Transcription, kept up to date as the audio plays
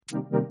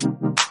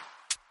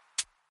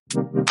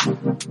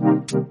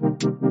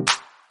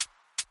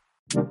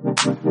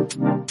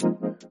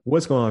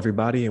What's going on,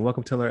 everybody, and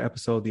welcome to another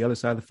episode of the Other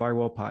Side of the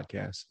Firewall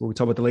podcast, where we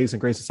talk about the latest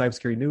and greatest in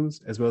cybersecurity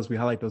news, as well as we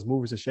highlight those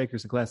movers and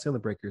shakers and glass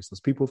ceiling breakers, those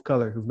people of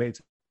color who've made it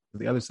to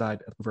the other side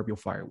of the proverbial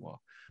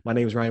firewall. My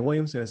name is Ryan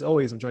Williams, and as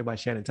always, I'm joined by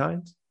Shannon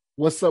Tynes.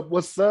 What's up?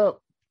 What's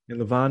up?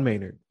 And Levon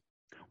Maynard.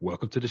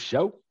 Welcome to the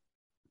show.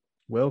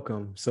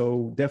 Welcome.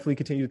 So definitely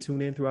continue to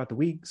tune in throughout the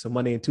week. So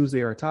Monday and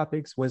Tuesday are our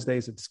topics. Wednesday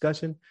is a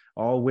discussion,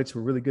 all of which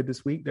were really good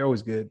this week. They're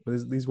always good,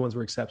 but these ones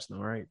were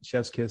exceptional, right?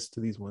 Chef's kiss to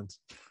these ones.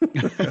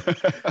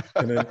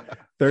 And then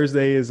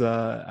Thursday is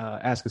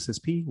Ask Us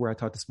SP, where I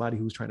talk to somebody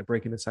who's trying to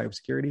break into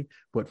cybersecurity.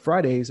 But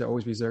Fridays are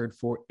always reserved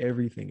for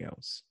everything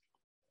else.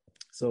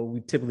 So we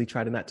typically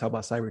try to not talk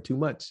about cyber too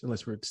much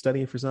unless we're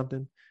studying for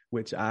something,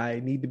 which I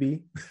need to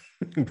be,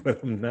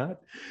 but I'm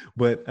not.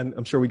 But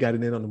I'm sure we got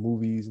it in on the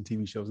movies and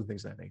TV shows and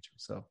things of that nature.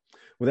 So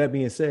with that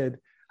being said,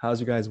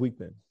 how's your guys' week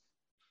been?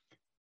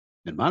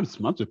 And mine's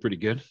been pretty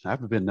good.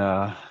 I've been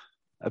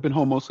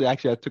home mostly.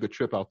 Actually, I took a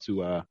trip out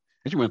to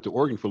went to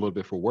Oregon for a little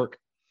bit for work.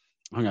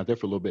 I hung out there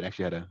for a little bit.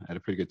 Actually had a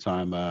pretty good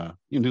time.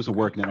 Do some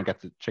work, and then I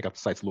got to check out the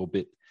sites a little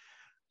bit.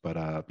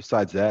 But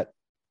besides that,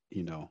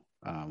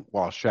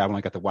 while I was traveling,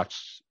 I got to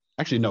watch.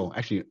 Actually,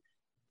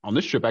 on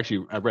this trip,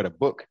 I read a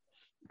book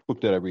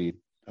that I read.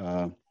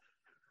 I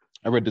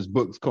read this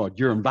book. It's called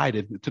You're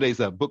Invited. Today's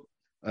a book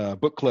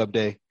club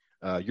day.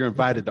 You're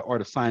Invited: The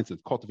Art of Science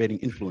of Cultivating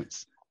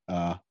Influence.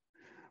 But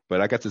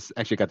I got this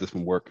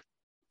from work.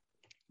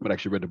 But I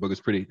actually read the book.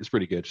 It's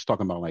pretty good. Just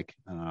talking about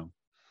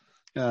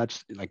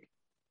just like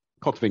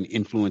cultivating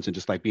influence and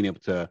just like being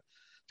able to,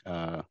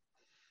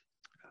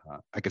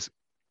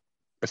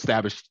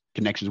 establish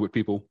connections with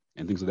people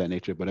and things of that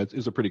nature. But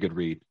it's a pretty good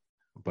read.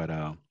 But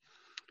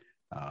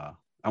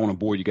I want to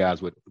bore you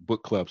guys with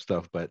book club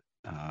stuff. But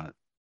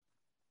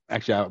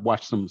actually, I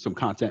watched some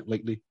content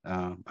lately.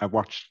 I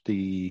watched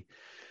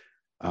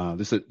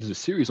there's a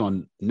series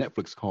on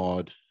Netflix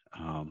called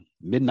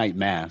Midnight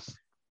Mass,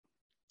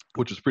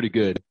 which was pretty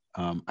good.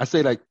 I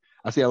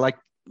like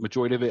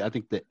majority of it. I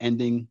think the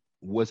ending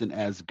wasn't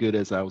as good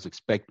as I was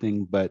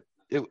expecting, but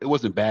it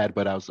wasn't bad.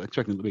 But I was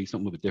expecting to be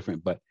something a little bit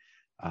different. But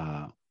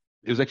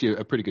it was actually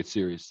a pretty good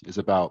series. It's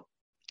about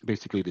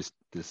basically this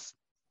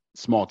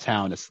small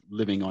town that's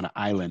living on an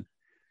island,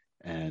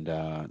 and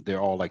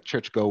they're all like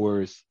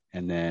churchgoers.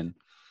 And then,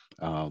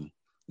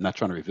 not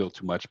trying to reveal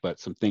too much, but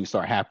some things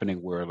start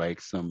happening where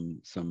like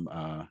some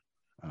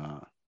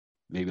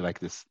maybe like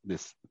this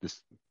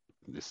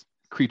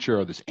creature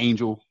or this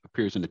angel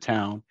appears in the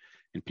town,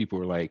 and people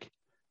are like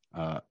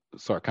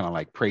start kind of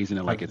like praising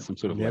it like it's some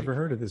sort of never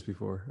heard of this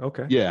before.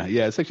 Okay. Yeah.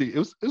 It's actually it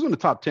was on the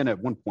top 10 at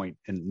one point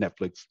in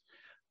Netflix,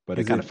 but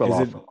it kind of fell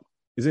off.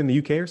 Is it in the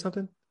UK or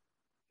something?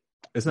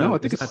 It's not. No, I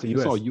think it's not the US.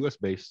 It's all US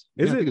based.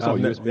 Is it? I think it's all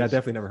US based. I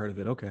definitely never heard of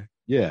it. Okay.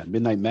 Yeah,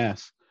 Midnight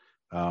Mass.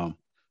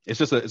 It's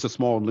just a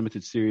small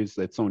limited series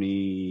that's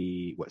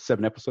only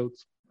 7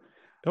 episodes.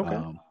 Okay.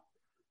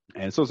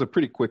 And so it's a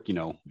pretty quick,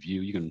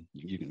 view. You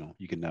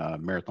can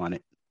marathon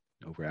it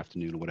over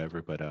afternoon or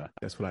whatever. But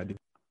that's what I do.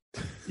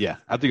 Yeah,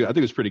 I think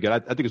it's pretty good. I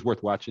think it's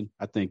worth watching.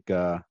 I think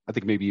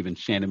maybe even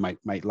Shannon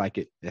might like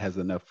it. It has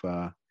enough.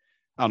 I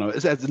don't know.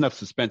 It has enough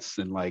suspense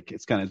and like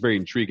it's very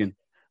intriguing,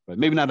 but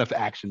maybe not enough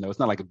action though. It's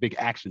not like a big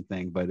action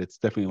thing, but it's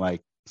definitely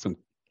like some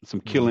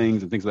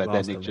killings and things like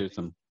that nature.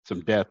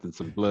 Some death and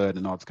some blood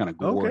and all this kind of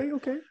gore.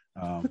 Okay.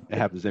 It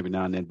happens every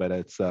now and then, but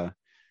it's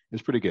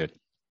pretty good.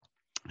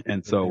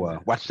 And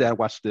so watch that.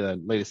 Watch the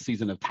latest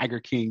season of Tiger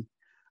King.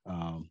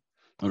 I'm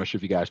not sure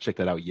if you guys checked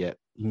that out yet.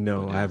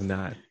 No, I have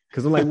not.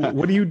 Because I'm like,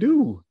 what do you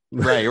do?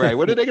 Right.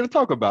 What are they going to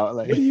talk about?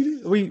 Like,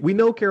 we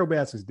know Carol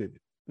Baskins did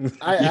it.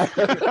 Carol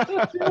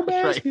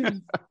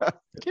Baskin.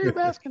 Carol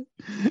Baskin.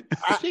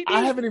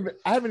 I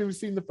haven't even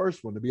seen the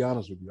first one, to be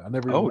honest with you. I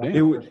never. Oh,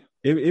 damn.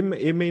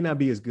 It may not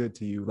be as good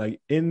to you.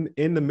 Like in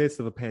the midst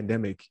of a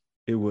pandemic,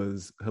 it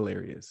was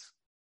hilarious.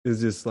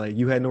 It's just like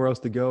you had nowhere else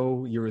to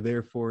go. You were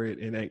there for it,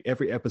 and like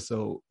every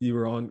episode, you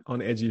were on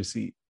the edge of your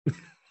seat.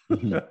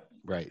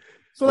 Right.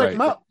 So like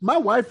my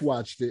wife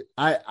watched it.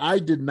 I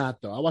did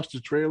not though. I watched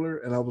the trailer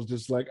and I was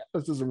just like,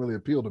 this doesn't really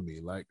appeal to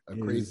me. Like a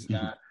crazy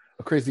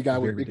guy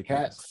with big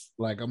ridiculous cats.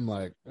 Like I'm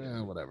like,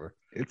 whatever.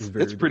 It's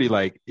pretty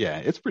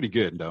it's pretty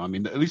good though. I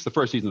mean, at least the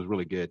first season was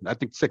really good. I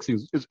think the second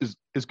season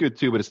is good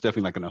too, but it's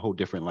definitely like on a whole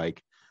different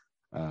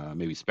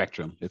maybe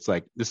spectrum. It's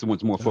like this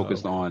one's more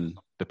focused on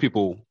the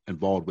people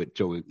involved with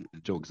Joe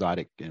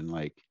Exotic and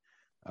like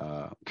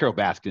Carol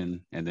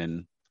Baskin, and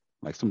then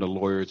like some of the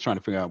lawyers trying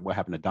to figure out what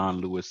happened to Don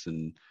Lewis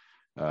and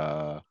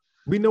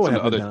we know what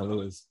happened to Don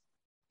Lewis.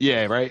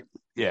 Yeah, right.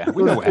 Yeah,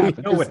 we know what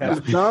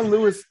happened. Don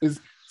Lewis is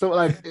so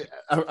like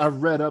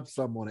I've read up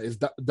some on it. Is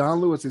Don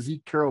Lewis, is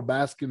he Carol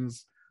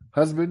Baskin's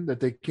husband that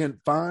they can't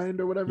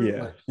find or whatever?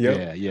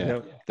 Yeah,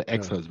 like, the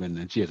ex-husband,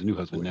 and she has a new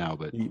husband now,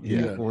 but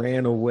he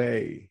ran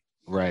away.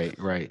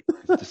 Right,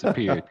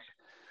 disappeared.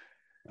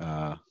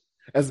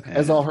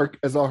 As all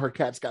her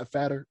cats got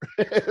fatter.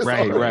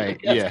 Right.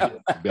 Yeah,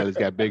 belly's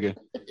got bigger.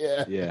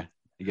 Yeah.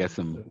 You got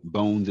some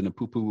bones in the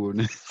poo-poo.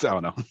 I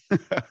don't know.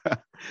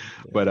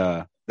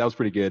 But that was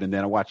pretty good. And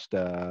then I watched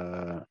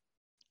a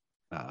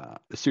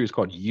series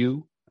called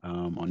You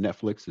on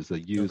Netflix. It's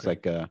It's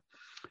like I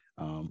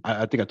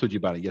think I told you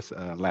about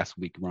it last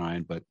week,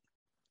 Ryan. But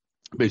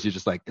basically,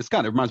 just like it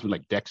reminds me of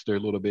like Dexter a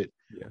little bit.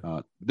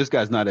 Yeah. This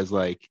guy's not as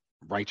like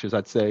righteous,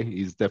 I'd say.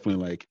 He's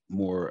definitely like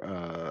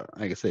more,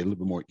 like I say, a little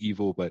bit more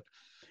evil. But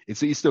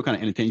he's still kind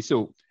of entertaining. You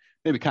still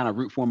maybe kind of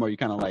root for him, or you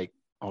kind of like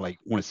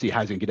want to see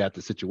how he's gonna get out of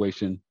the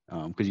situation.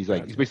 Because he's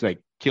basically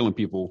like killing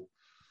people.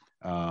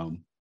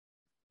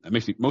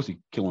 Mostly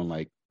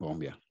killing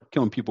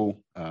killing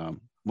people,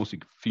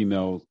 mostly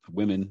female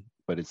women,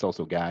 but it's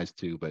also guys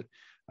too. But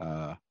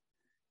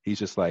he's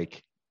just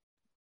like,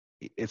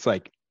 it's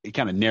like it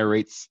kind of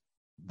narrates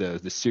the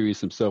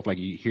series himself. Like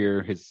you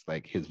hear his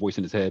voice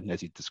in his head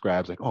as he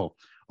describes like, oh,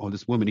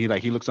 this woman.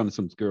 He looks on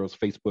some girl's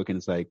Facebook and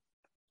it's like,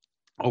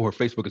 oh, her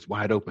Facebook is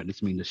wide open.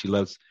 This means that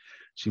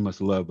she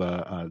must love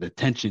the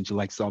attention. She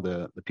likes all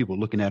the people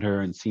looking at her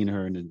and seeing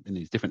her in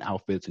these different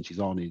outfits, and she's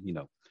all in,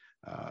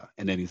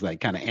 and then he's like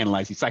kind of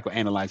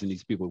psychoanalyzing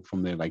these people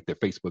from their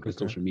Facebook and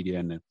social media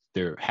and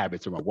their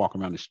habits about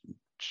walking around the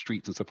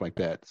streets and stuff like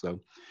that.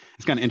 So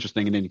it's kind of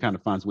interesting. And then he kind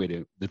of finds a way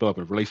to develop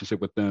a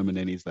relationship with them. And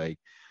then he's like,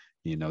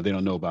 they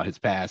don't know about his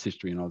past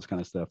history and all this kind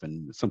of stuff.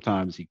 And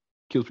sometimes he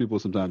kills people,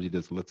 sometimes he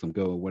just lets them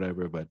go or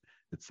whatever. But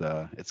it's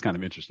kind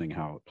of interesting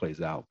how it plays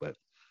out. But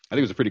I think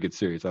it was a pretty good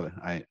series.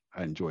 I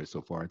enjoy it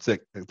so far. I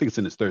think it's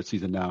in its third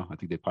season now. I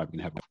think they're probably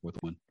gonna have a fourth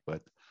one,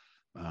 but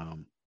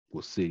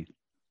we'll see.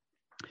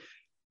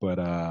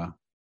 But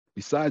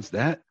besides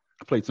that,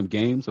 I played some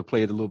games. I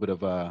played a little bit of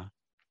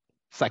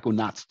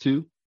Psychonauts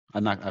 2.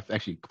 I've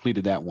actually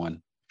completed that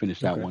one,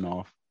 finished that one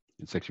off.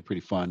 It's actually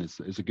pretty fun. It's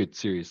a good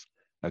series,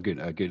 a good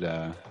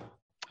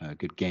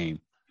game.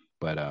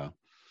 But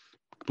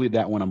completed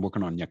that one. I'm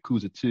working on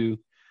Yakuza 2.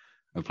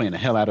 I'm playing the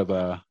hell out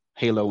of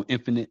Halo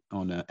Infinite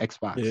on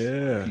Xbox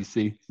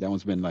PC. That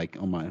one's been like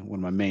on one of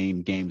my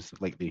main games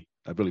lately.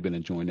 I've really been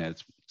enjoying that.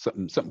 It's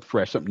something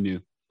fresh, something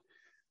new,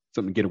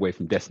 something to get away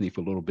from Destiny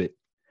for a little bit.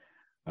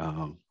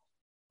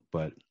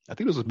 But I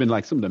think those have been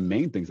like some of the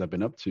main things I've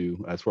been up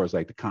to as far as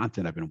like the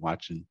content I've been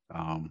watching.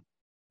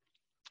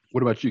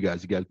 What about you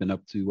guys? You guys been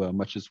up to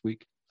much this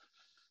week?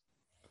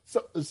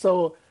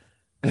 So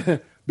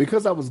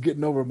because I was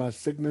getting over my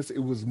sickness, it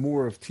was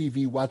more of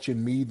TV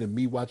watching me than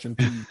me watching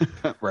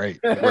TV. Right.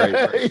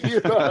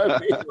 You know what I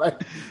mean?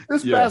 Like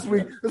this past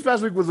week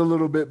was a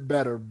little bit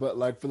better, but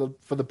like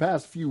for the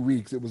past few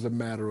weeks, it was a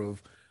matter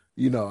of,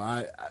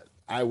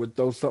 I would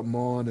throw something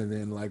on and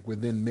then like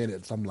within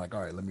minutes, I'm like,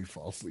 all right, let me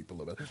fall asleep a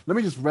little bit. Let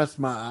me just rest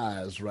my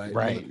eyes, right?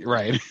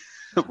 Right.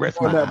 Rest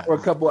for my eyes for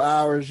a couple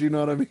hours, you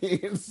know what I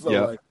mean? So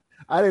like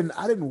I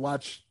didn't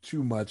watch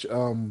too much.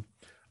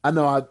 I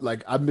know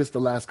I missed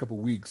the last couple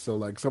weeks, so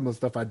like some of the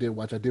stuff I did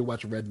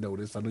watch Red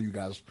Notice. I know you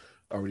guys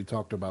already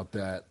talked about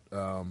that.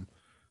 I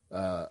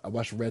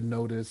watched Red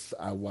Notice.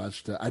 I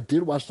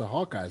did watch the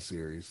Hawkeye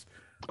series.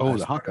 Oh,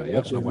 the Hawkeye,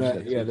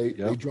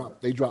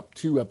 They dropped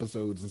 2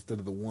 episodes instead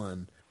of the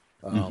 1.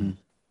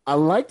 I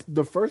liked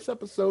the first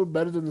episode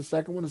better than the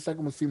second one. The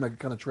second one seemed like it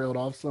kind of trailed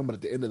off some, but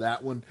at the end of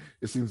that one,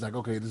 it seems like,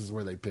 okay, this is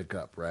where they pick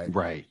up, right?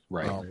 Right.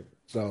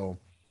 So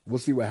we'll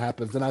see what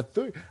happens. And I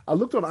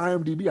looked on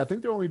IMDb. I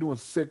think they're only doing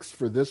 6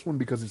 for this one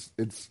because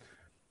it's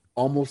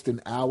almost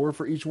an hour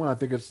for each one. I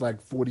think it's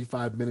like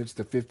 45 minutes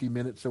to 50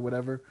 minutes or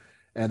whatever.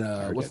 And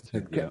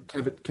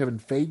Kevin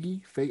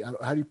Feige?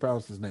 How do you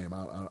pronounce his name?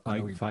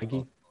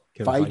 Feige.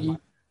 Feige.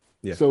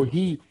 Yeah. So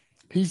he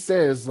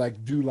says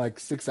like do like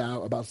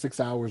about 6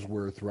 hours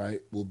worth, right?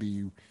 Will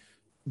be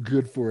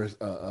good for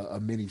a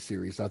mini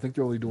series. So I think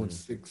they're only doing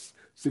 6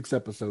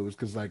 episodes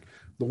because like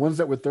the ones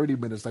that were 30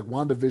 minutes, like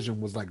WandaVision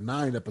was like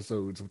 9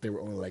 episodes, but they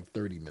were only like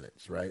 30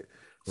 minutes, right?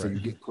 So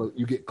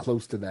you get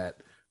close to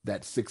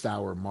that 6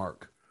 hour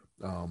mark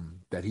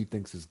that he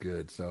thinks is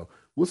good. So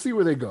we'll see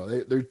where they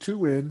go. They're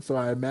 2 in, so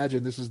I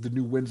imagine this is the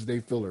new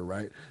Wednesday filler,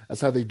 right?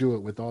 That's how they do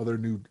it with all their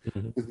new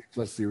Disney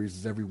Plus series.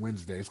 Is every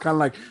Wednesday. It's kind of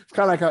like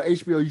how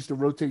HBO used to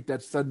rotate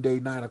that Sunday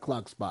 9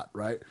 o'clock spot,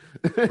 right?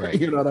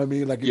 You know what I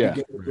mean? Like if you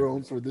get Game of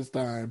Thrones for this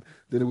time,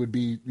 then it would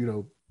be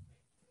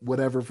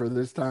whatever for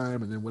this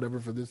time, and then whatever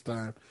for this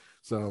time.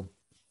 So,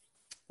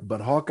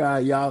 but Hawkeye,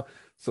 y'all.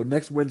 So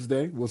next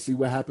Wednesday, we'll see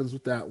what happens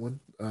with that one.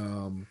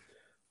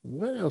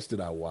 What else did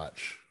I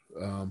watch?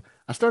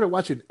 I started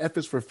watching F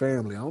is for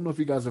Family. I don't know if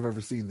you guys have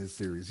ever seen this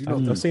series.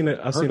 I've seen it.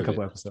 I've seen a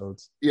couple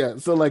episodes. Yeah,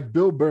 so like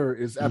Bill Burr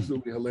is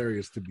absolutely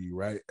hilarious to me,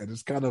 right? And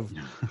it's kind of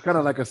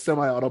like a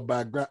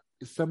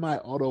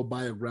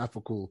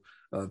semi-autobiographical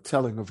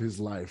telling of his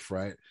life,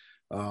 right?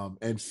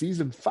 And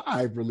season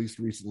 5 released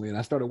recently, and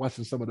I started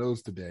watching some of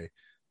those today.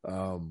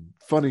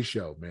 Funny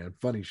show, man,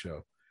 funny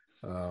show.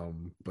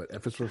 But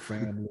F is for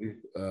Family.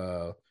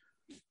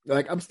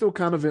 Like I'm still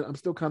kind of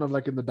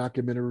like in the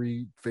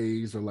documentary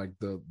phase, or like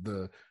the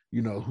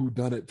who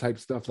done it type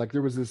stuff. Like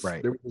there was this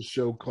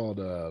show called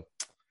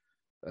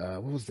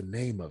what was the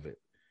name of it?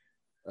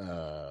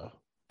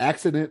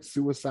 Accident,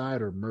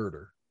 Suicide, or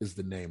Murder is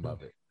the name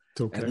of it.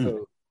 Okay. And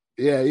so,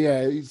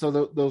 yeah. So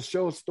they'll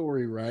show a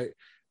story, right?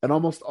 and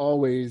almost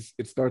always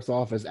it starts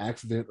off as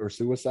accident or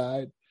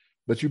suicide,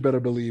 but you better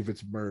believe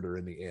it's murder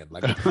in the end.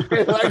 Like,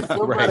 like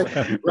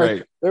somebody,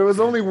 right. there was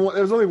only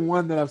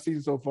one that I've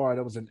seen so far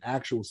that was an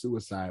actual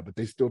suicide, but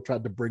they still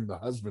tried to bring the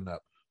husband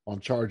up on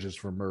charges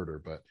for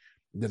murder, but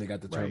then it got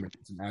determined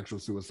it's an actual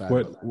suicide.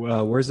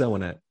 Where's that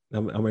one at?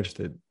 I'm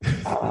interested.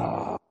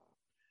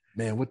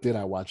 Man, what did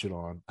I watch it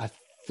on? I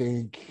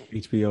think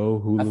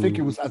HBO, Hulu.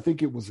 I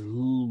think it was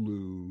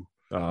Hulu.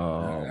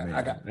 Oh man,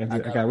 I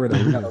got rid of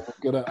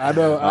Hulu. I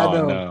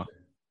know.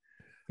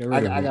 No.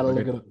 I gotta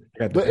look it up.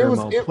 Got the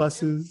Paramount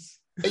Pluses.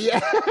 Yeah.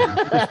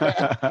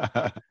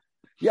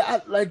 Yeah,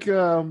 like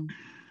where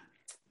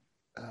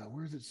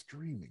is it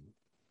streaming?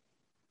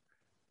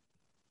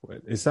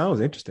 It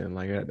sounds interesting.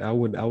 Like I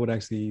would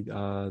actually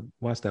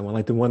watch that one.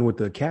 Like the one with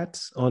the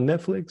cats on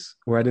Netflix,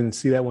 where I didn't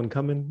see that one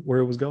coming, where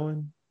it was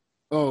going.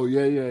 Oh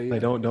yeah.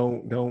 Like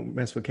don't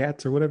mess with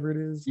cats or whatever it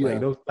is. Yeah. Like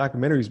those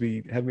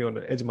documentaries have me on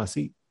the edge of my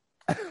seat.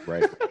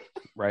 Right.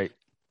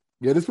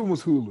 Yeah, this one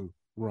was Hulu,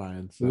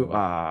 Ryan. So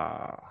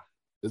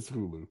it's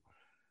Hulu.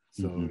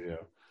 So yeah,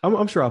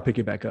 I'm sure I'll pick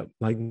it back up.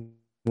 Like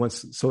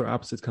once Solar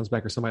Opposites comes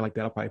back or somebody like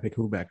that, I'll probably pick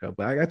Hulu back up.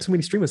 But I got too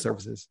many streaming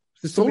services.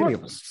 There's so many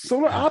of them.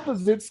 Solar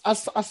Opposites. I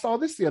saw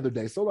this the other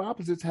day. Solar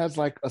Opposites has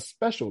like a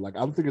special. Like I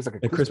don't think it's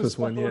like a Christmas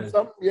one. Yeah. Or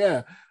something.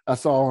 Yeah, I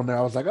saw on there.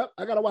 I was like, oh,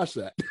 I gotta watch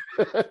that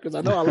because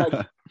I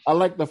know I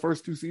like the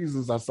first 2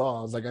 seasons I saw.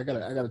 I was like, I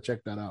gotta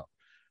check that out.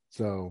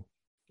 So,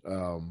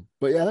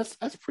 but yeah,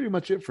 that's pretty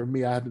much it for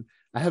me. I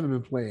haven't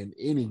been playing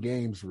any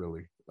games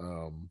really.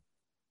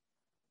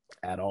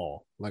 At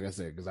all, like I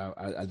said, because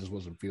I just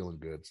wasn't feeling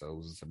good, so it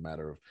was just a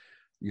matter of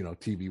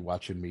TV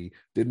watching me.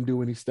 Didn't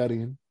do any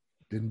studying,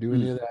 didn't do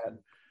any of that.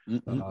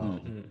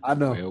 I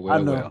know.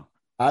 Well.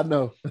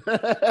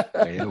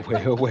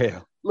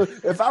 Look,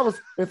 if I was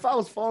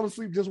falling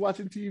asleep just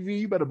watching TV,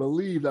 you better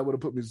believe that would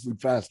have put me to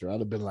sleep faster. I'd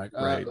have been like,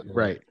 right,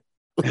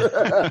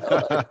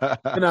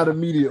 and out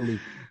immediately.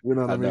 You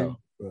know what I mean?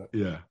 But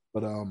yeah,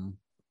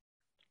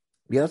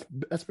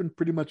 that's been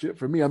pretty much it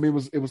for me. I mean,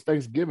 it was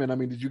Thanksgiving. I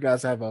mean, did you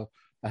guys have a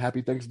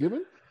happy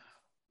Thanksgiving?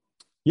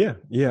 Yeah.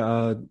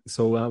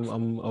 So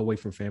I'm away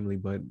from family,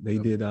 but they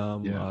did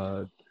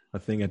a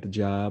thing at the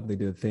job. They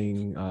did a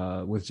thing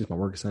with just my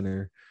work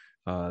center.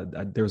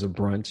 There was a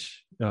brunch.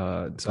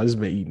 So I just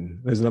been eating.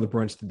 There's another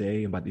brunch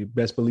today, and you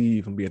best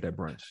believe I'm gonna be at that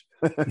brunch.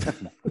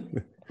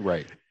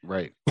 Right.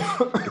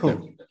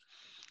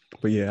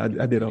 But yeah,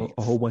 I did a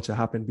whole bunch of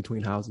hopping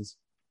between houses.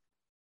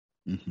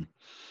 Mm-hmm.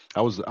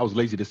 I was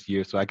lazy this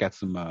year, so I got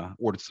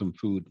ordered some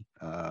food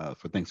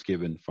for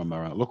Thanksgiving from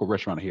our local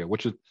restaurant here,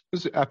 which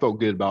I felt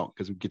good about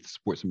because we get to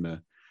support some of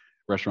the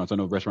restaurants. I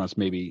know restaurants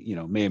maybe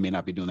may or may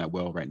not be doing that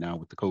well right now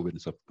with the COVID and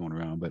stuff going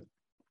around, but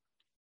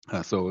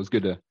so it was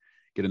good to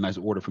get a nice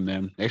order from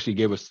them. They actually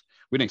gave us,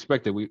 we didn't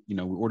expect it. We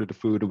ordered the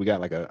food and we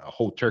got like a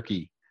whole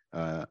turkey,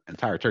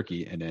 entire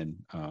turkey, and then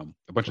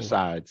a bunch of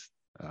sides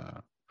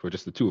for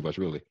just the two of us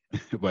really,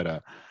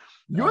 but.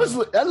 Yours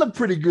that looked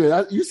pretty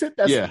good. You said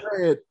that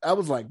spread. I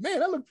was like, man,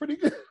 that looked pretty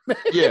good. Man.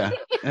 Yeah,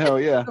 hell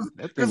yeah.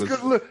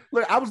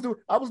 Look, I was doing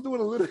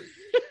a little.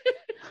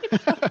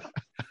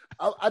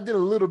 I did a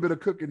little bit of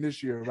cooking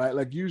this year, right?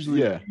 Like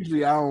usually I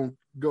don't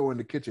go in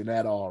the kitchen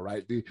at all,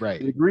 right? The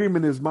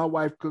agreement is my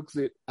wife cooks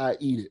it, I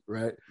eat it,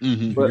 right?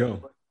 Mm-hmm.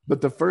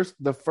 But the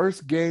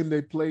first game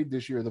they played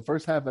this year, the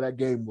first half of that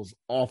game was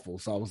awful.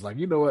 So I was like,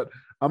 you know what?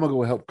 I'm gonna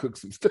go help cook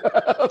some stuff.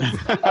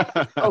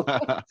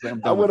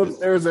 I went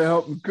upstairs and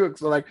helped them cook.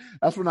 So like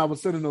that's when I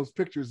was sending those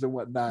pictures and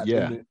whatnot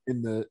in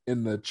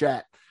the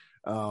chat.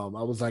 I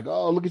was like,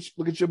 oh, look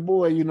at your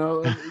boy, doing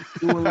a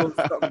little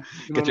something.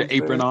 Get your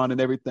apron on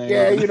and everything.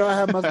 Yeah, I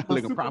have my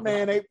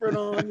Superman apron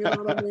on. You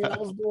know what I mean? I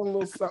was doing a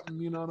little something.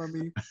 You know what I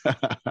mean?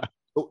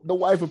 The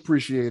wife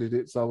appreciated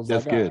it, so I was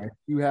that's like, good. Right,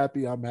 you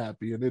happy? I'm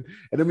happy. And then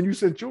when you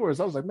sent yours,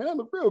 I was like, man, that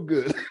looked real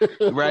good.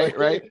 Right,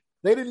 right.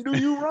 They didn't do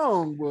you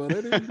wrong, boy.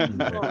 They didn't do you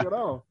wrong at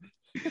all.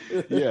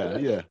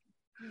 Yeah.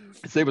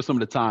 Save us some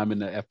of the time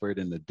and the effort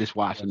and the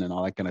dishwashing and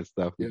all that kind of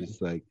stuff. We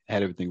just like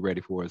had everything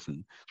ready for us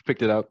and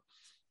picked it up.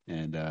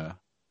 And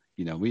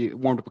we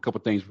warmed up a couple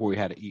of things before we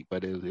had to eat,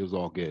 but it was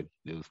all good.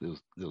 It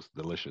was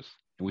delicious.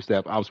 And we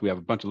still have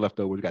a bunch of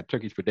leftovers. We got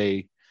turkeys for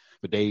days.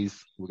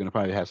 We're gonna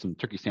probably have some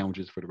turkey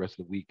sandwiches for the rest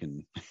of the week,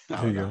 and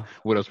I don't know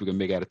what else we're gonna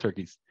make out of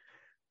turkeys.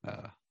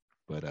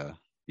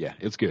 Yeah,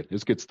 it's good.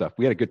 It's good stuff.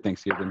 We had a good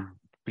Thanksgiving,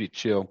 pretty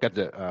chill. Got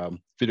to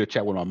video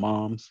chat with my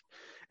moms,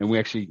 and we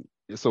actually,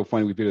 it's so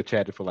funny. We video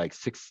chatted for like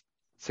six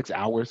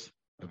hours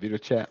of video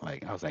chat.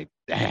 Like I was like,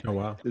 damn, oh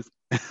wow, it's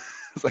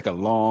like a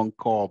long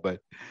call, but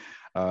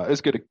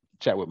it's good to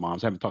chat with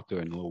moms. I haven't talked to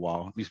her in a little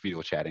while, at least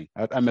video chatting.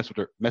 I message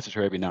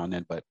her every now and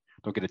then, but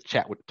don't get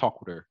to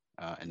talk with her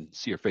and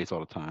see her face all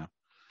the time.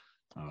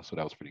 So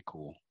that was pretty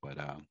cool. But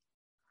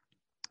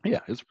yeah,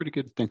 it's a pretty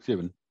good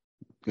Thanksgiving.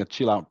 Got to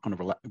chill out, kind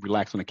of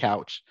relax on the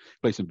couch,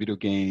 play some video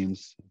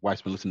games.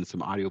 Wife's been listening to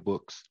some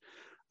audiobooks.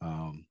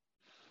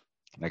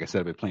 Like I said,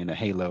 I've been playing the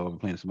Halo, I've been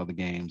playing some other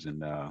games,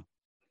 and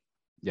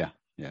yeah,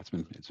 it's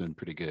been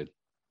pretty good.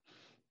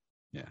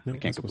 Yeah, I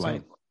can't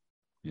complain.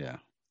 Yeah.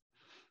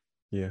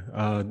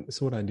 Yeah.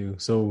 So what I do?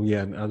 So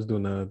yeah, I was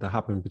doing the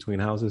hopping between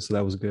houses, so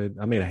that was good.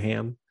 I made a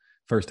ham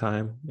first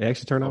time. It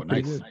actually turned out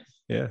pretty good.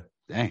 Yeah.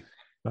 Dang.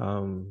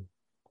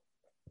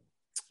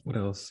 What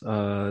else?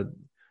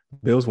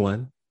 Bills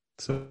won,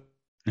 so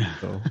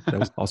that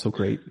was also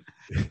great.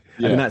 I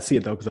did not see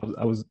it though because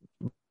I was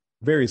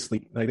very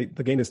asleep. Like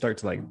the game didn't start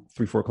to like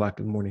 3-4 o'clock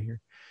in the morning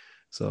here,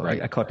 so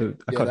I caught the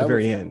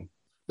very end.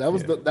 That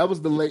was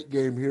the late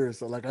game here,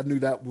 so like I knew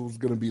that was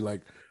gonna be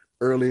like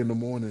early in the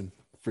morning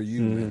for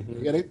you, man.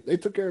 Yeah, they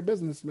took care of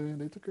business, man.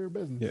 They took care of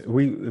business. Yeah,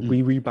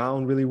 we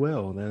rebound really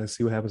well. Now let's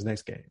see what happens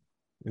next game.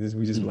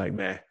 We just like,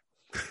 man.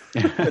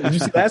 Did you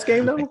see last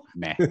game though?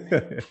 Nah.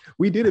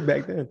 We did it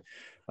back then.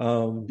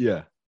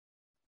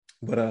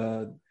 But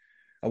I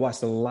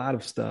watched a lot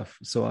of stuff.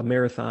 So I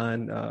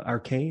marathon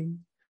Arcane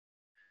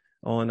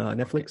on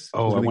Netflix.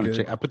 Oh, I want to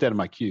check. I put that in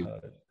my queue.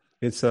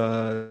 It's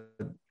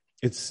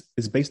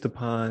based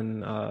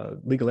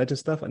upon League of Legends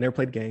stuff. I never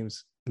played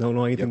games. Don't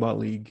know anything about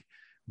League,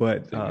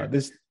 but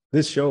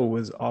this show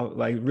was all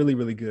like really,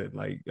 really good.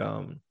 Like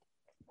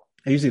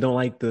I usually don't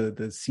like the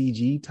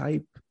CG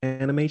type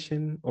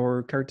animation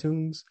or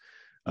cartoons,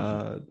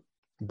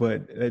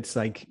 but it's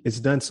like it's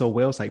done so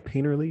well. It's like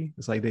painterly.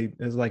 It's like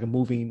it's like a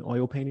moving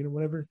oil painting or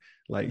whatever.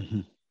 Like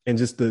and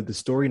just the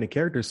story and the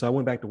characters. So I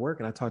went back to work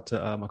and I talked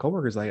to my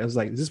coworkers. Like I was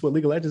like, "Is this what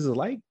League of Legends is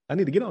like? I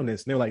need to get on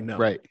this." And they're like, "No."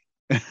 Right.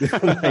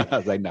 Like, I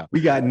was like, "No,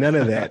 we got none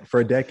of that for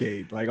a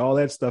decade. Like all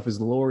that stuff is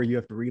lore you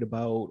have to read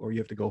about or you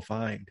have to go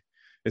find.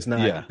 It's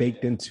not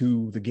baked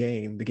into the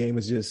game. The game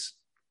is just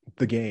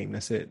the game.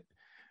 That's it."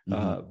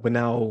 But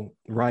now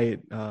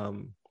Riot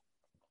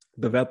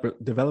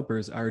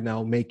developers are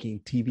now making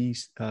TV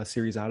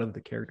series out of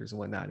the characters and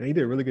whatnot, and they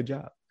did a really good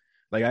job.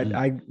 Like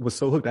I was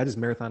so hooked, I just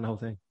marathoned the whole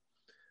thing.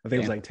 I think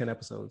it was like 10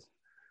 episodes.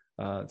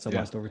 So I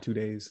watched over 2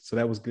 days, so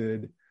that was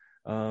good.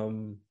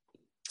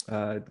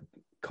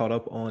 Caught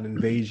up on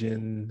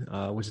Invasion,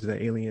 which is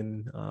the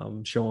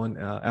alien show on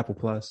Apple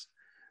Plus.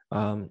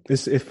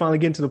 It's finally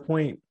getting to the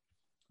point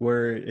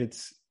where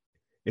it's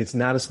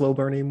not a slow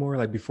burn anymore.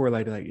 Like before,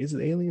 like is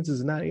it aliens?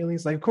 Is it not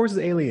aliens? Like of course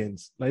it's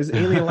aliens. Like it's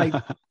alien like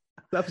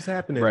stuff is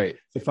happening. Right.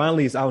 So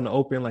finally it's out in the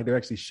open. Like they're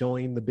actually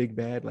showing the big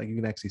bad. Like you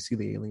can actually see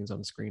the aliens on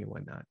the screen and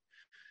whatnot.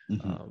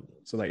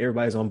 So like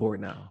everybody's on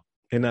board now.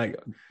 And like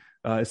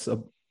it's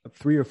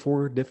 3 or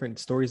 4 different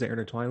stories that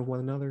intertwine with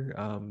one another.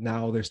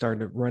 Now they're starting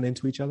to run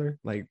into each other.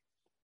 Like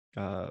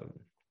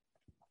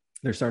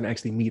they're starting to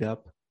actually meet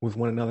up with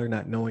one another,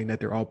 not knowing that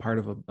they're all part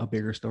of a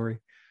bigger story.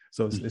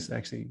 So it's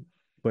actually,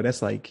 but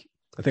that's like,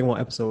 I think I'm on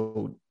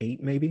episode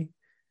 8 maybe.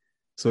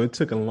 So it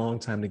took a long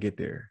time to get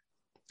there.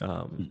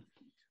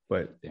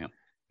 But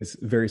it's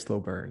very slow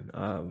burn.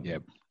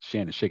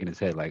 Shannon's shaking his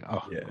head like,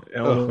 oh yeah,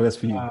 that's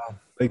for you.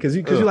 Because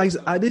you're like,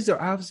 these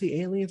are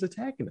obviously aliens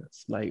attacking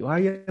us. Like, why are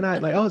you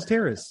not like, oh, it's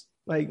terrorists?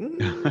 Like, they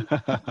know.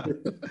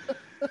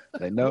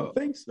 I don't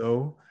think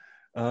so.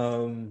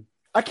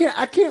 I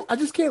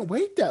just can't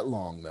wait that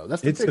long though.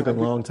 That's the thing. It took a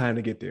long time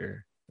to get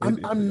there.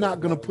 I'm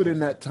not gonna put in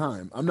that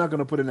time. I'm not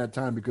gonna put in that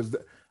time because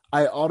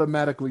I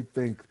automatically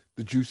think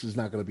the juice is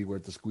not gonna be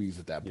worth the squeeze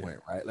at that point,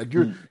 right? Like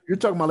you're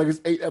talking about like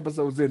it's 8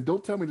 episodes in.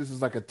 Don't tell me this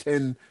is like a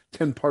 10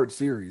 part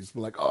series.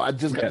 Like, oh, I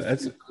just got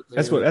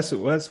that's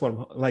what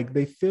I'm like.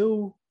 They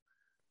feel,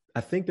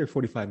 I think they're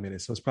 45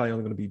 minutes, so it's probably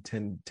only going to be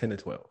 10 to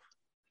 12.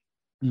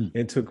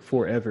 It took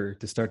forever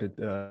to start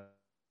the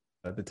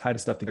tie the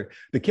stuff together.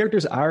 The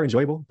characters are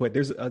enjoyable, but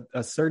there's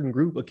a certain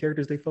group of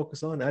characters they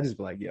focus on. I just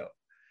be like, yo,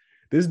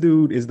 this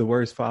dude is the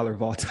worst father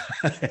of all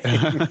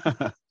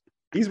time.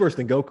 He's worse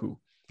than Goku.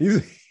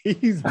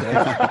 He's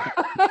bad.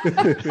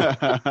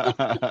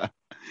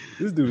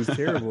 This dude is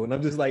terrible. And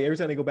I'm just like, every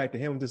time they go back to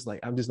him,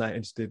 I'm just not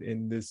interested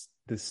in this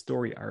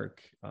story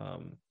arc.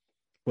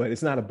 But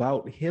it's not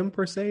about him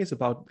per se. It's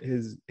about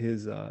his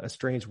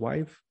estranged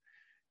wife.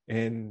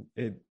 And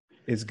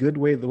it's good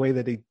the way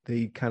that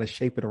they kind of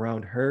shape it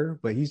around her,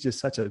 but he's just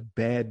such a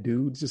bad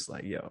dude. It's just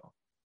like, yo,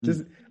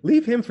 just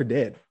leave him for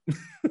dead.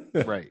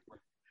 Right.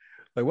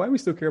 Like, why do we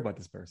still care about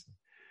this person?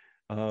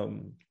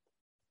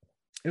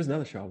 There's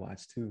another show I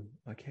watched too.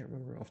 I can't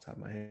remember off the top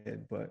of my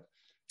head, but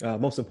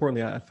most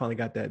importantly, I finally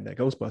got that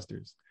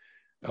Ghostbusters.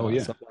 Oh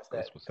yeah, so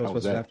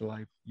Ghostbusters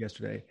Afterlife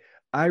yesterday.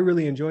 I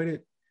really enjoyed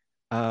it.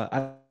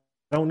 I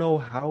don't know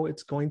how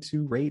it's going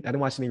to rate. I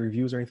didn't watch any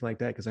reviews or anything like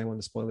that because I didn't want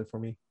to spoil it for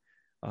me.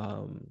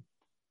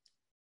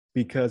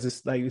 Because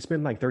it's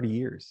been like 30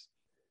 years,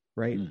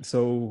 right?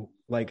 So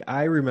like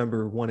I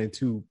remember 1 and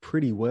 2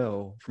 pretty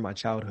well from my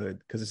childhood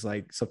because it's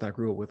like something I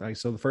grew up with.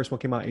 So the first one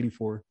came out in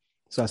 1984.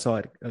 So I saw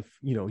it,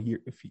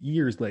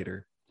 years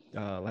later.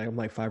 Like I'm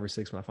like 5 or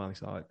 6 when I finally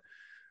saw it.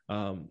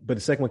 But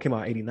the second one came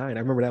out in 1989. I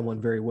remember that one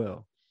very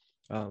well.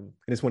 And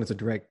this one is a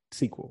direct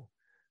sequel.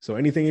 So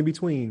anything in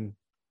between,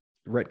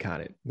 retcon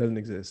it. Doesn't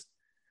exist.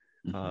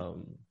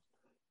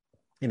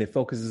 And it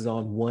focuses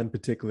on one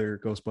particular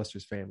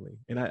Ghostbusters family.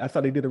 And I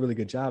thought they did a really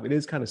good job. It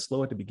is kind of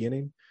slow at the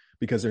beginning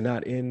because they're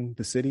not in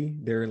the city.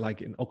 They're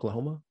like in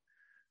Oklahoma.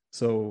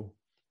 So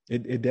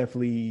it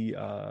definitely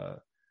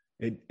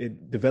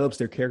it develops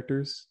their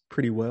characters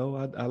pretty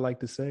well. I like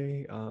to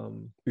say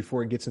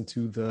before it gets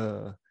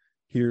into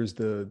here's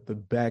the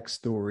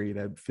backstory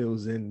that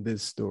fills in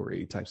this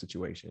story type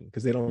situation,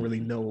 because they don't really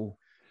know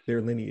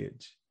their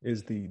lineage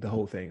is the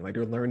whole thing. Like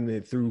they're learning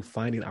it through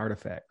finding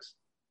artifacts.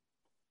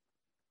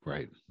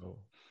 Right.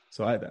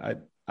 So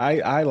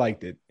I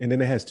liked it, and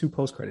then it has 2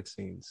 post-credit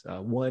scenes.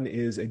 One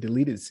is a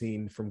deleted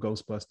scene from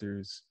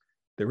Ghostbusters,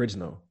 the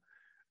original.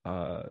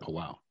 Oh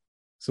wow!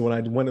 So when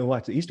I went to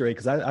watch the Easter egg,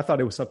 because I thought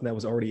it was something that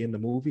was already in the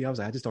movie, I was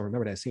like, I just don't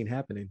remember that scene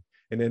happening.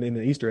 And then in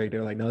the Easter egg,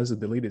 they're like, no, this is a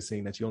deleted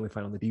scene that you only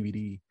find on the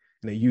DVD,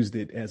 and they used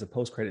it as a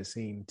post-credit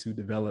scene to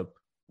develop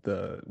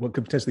what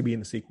could potentially be in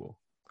the sequel.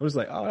 I was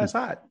like, oh, that's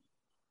hot.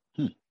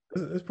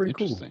 That's pretty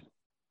cool.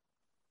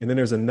 And then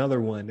there's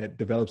another one that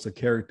develops a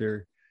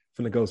character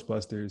from the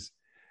Ghostbusters.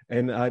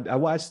 And I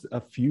watched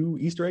a few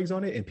Easter eggs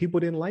on it, and people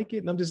didn't like it.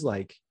 And I'm just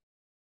like,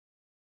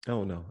 I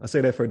don't know. I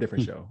say that for a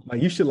different show.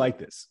 Like, you should like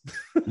this.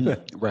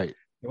 Right.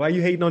 Why are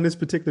you hating on this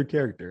particular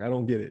character? I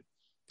don't get it.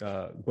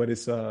 But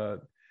it's oh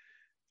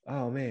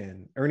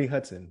man, Ernie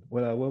Hudson.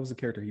 What was the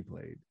character he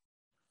played?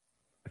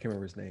 I can't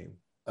remember his name.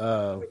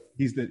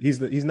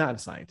 He's not a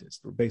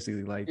scientist.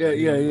 Basically, like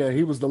yeah.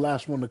 He was the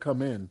last one to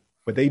come in.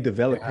 But they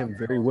developed him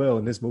very well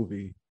in this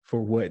movie for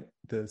what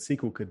the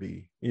sequel could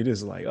be. You're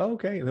just like, oh,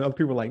 okay. And other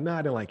people are like, nah,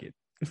 I didn't like it.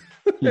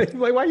 Like,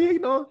 why you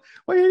hating on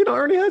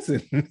Ernie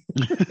Hudson?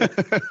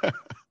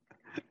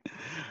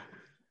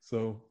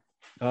 So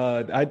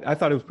I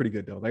thought it was pretty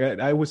good though.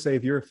 Like I would say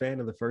if you're a fan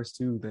of the first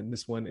 2, then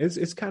this one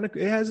it's kind of,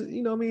 it has,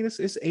 you know what I mean, it's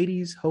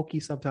 80s hokey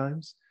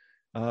sometimes.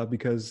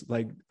 Because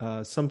like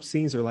some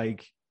scenes are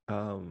like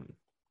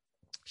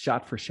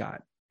shot for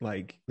shot.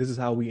 Like this is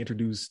how we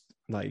introduced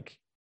like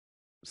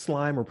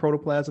slime or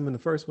protoplasm in the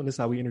first one. This is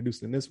how we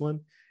introduced it in this one.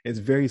 It's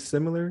very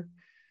similar,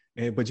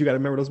 but you got to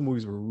remember those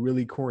movies were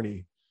really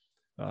corny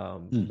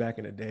back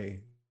in the day.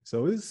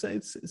 So it's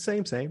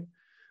same,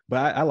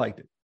 but I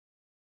liked it.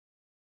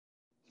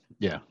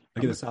 Yeah, I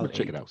give it a solid.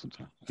 Check it out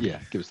sometime. Yeah,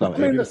 give it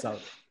a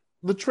solid.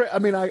 I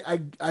mean,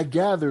 I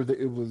gather that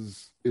it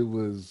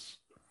was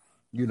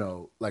you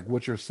know, like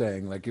what you're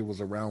saying, like it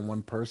was around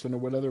one person or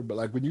whatever. But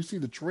like when you see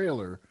the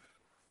trailer,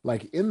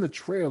 like in the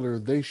trailer,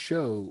 they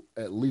show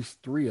at least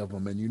 3 of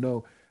them, and you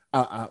know,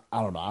 I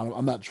don't know.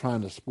 I'm not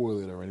trying to spoil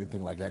it or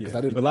anything like that because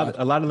I didn't. A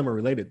lot of them are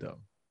related though.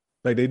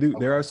 Like they do. Okay.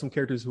 There are some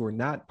characters who are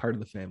not part of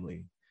the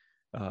family,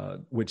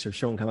 which are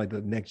shown kind of like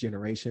the next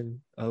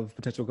generation of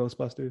potential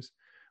Ghostbusters.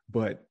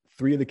 But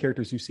 3 of the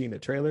characters you see in the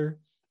trailer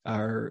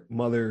are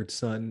mother,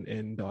 son,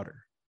 and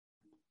daughter.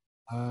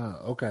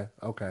 Okay,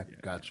 yeah.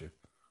 Got you.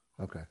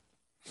 Okay.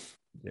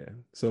 Yeah.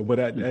 So, but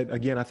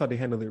again, I thought they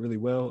handled it really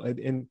well,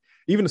 and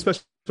even the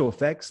special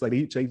effects, like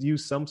they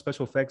use some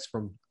special effects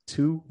from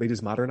 2. They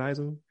just modernize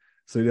them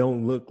so they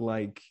don't look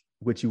like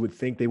what you would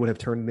think they would have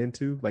turned it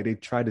into. Like they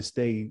try to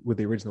stay with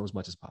the original as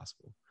much as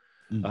possible.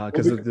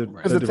 Because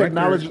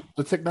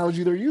the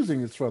technology they're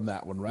using is from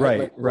that one,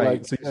 right?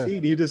 Right. So you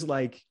see, you just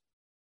like,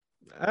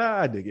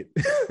 I dig it.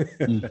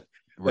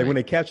 Like when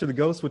they capture the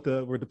ghost with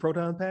the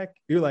proton pack,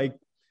 you're like,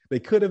 they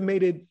could have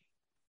made it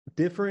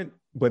different,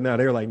 but now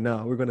they're like,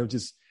 no, we're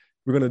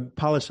gonna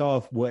polish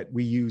off what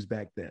we used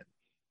back then.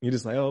 You're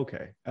just like, oh,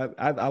 okay.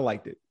 I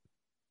liked it.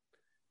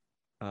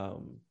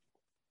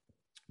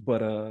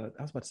 But I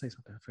was about to say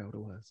something. I forgot what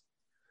it was.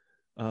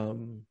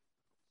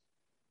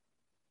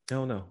 I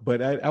don't know,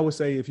 but I would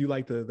say if you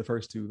like the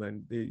first 2,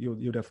 then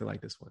you'll definitely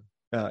like this one.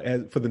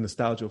 As for the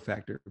nostalgia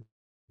factor,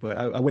 but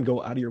I wouldn't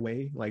go out of your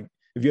way. Like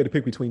if you had to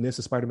pick between this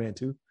and Spider-Man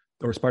 2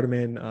 or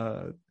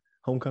Spider-Man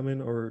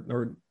Homecoming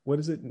or what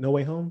is it? No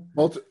Way Home?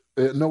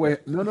 No Way.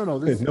 No.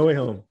 This is No Way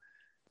Home.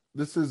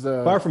 This is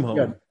Far From Home.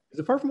 Yeah. Is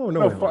it Far From Home or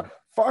No Way Home?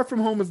 Far From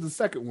Home is the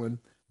second one.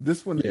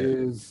 This one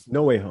is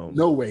No Way Home.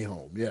 No Way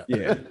Home. Yeah.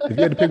 Yeah. If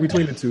you had to pick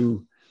between the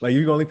 2, like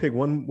you can only pick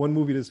one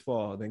movie this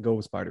fall, then go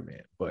with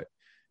Spider-Man. But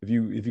if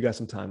you got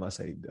some time, I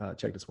say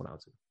check this one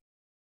out too.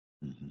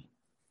 Mm-hmm.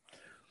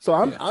 So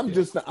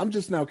I'm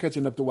just now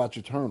catching up to watch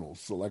Eternals.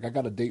 So like I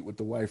got a date with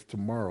the wife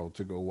tomorrow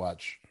to go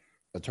watch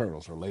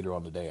Eternals, or later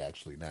on today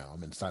actually. Now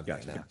I'm inside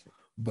right now,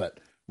 but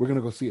we're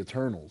gonna go see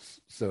Eternals.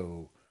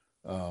 So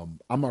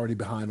I'm already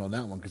behind on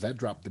that one because that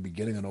dropped the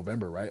beginning of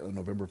November, right? On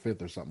November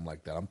 5th or something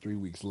like that. I'm 3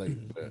 weeks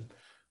late, but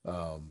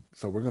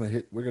so we're gonna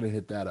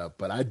hit that up.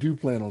 But I do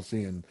plan on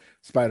seeing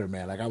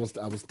Spider-Man. Like I was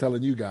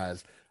telling you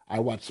guys, I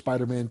watched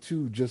Spider-Man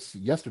 2 just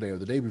yesterday or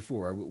the day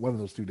before. One of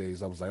those 2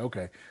 days, I was like,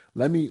 okay,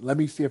 let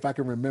me see if I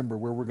can remember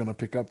where we're gonna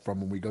pick up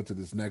from when we go to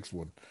this next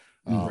one.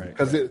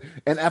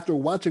 And after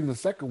watching the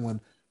second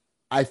one,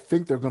 I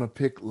think they're gonna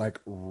pick like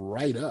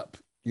right up.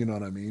 You know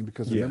what I mean?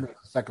 Because remember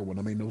the second one,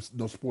 I mean,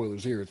 no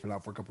spoilers here. It's been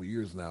out for a couple of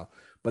years now.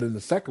 But in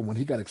the second one,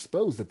 he got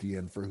exposed at the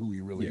end for who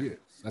he really is.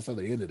 That's how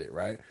they ended it,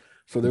 right?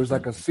 So there's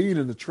like a scene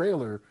in the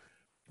trailer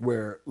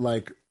where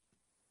like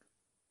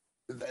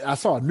I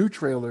saw a new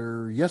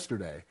trailer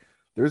yesterday.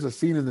 There's a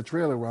scene in the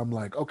trailer where I'm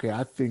like, okay,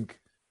 I think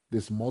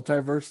this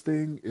multiverse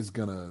thing is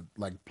gonna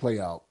like play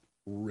out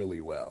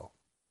really well.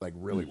 Like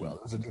really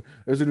well.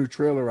 There's a new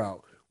trailer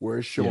out where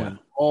it's showing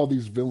all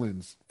these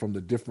villains from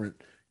the different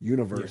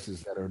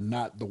universes that are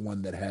not the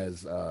one that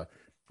has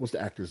what's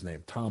the actor's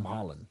name? Tom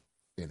Holland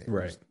in it.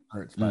 Right.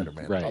 Current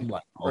Spider-Man. Right.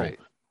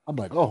 I'm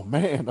like, oh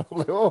man. I'm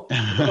like, oh.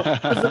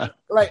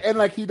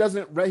 He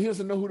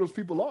doesn't know who those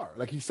people are.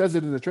 Like he says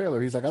it in the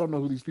trailer. He's like, I don't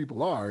know who these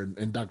people are.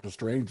 And Doctor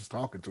Strange is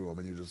talking to him,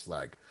 and you're just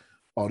like,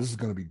 oh, this is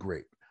gonna be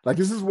great. Like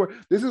this is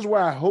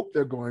where I hope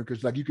they're going,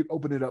 because like you can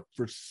open it up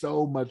for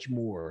so much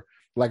more.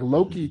 Like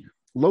Loki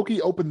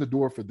opened the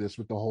door for this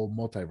with the whole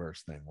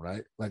multiverse thing,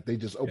 right? Like they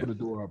just opened the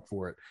door up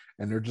for it,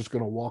 and they're just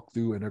gonna walk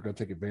through and they're gonna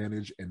take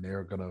advantage, and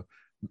they're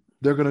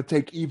gonna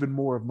take even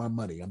more of my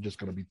money. I'm just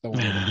gonna be throwing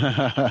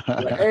it.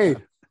 Like, hey,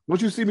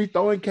 don't you see me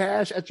throwing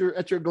cash at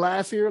your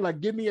glass here?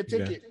 Like, give me a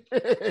ticket.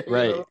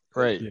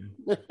 Right.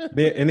 Yeah.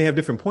 They have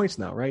different points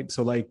now, right?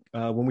 So like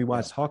when we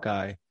watched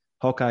Hawkeye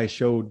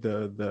showed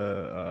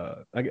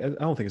the I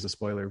don't think it's a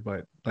spoiler,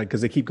 but like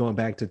because they keep going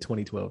back to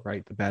 2012,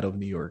 right? The Battle of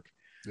New York.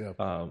 Yeah.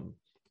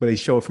 But they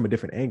show it from a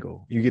different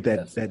angle. You get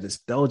that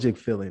nostalgic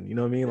feeling, you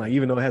know what I mean? Like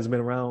even though it hasn't been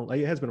around,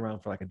 like it has been around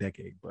for like a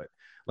decade, but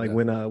like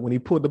when he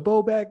pulled the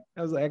bow back,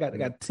 I was like, I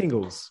got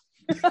tingles.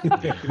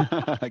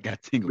 I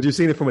got tingles. But you're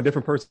seeing it from a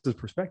different person's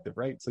perspective,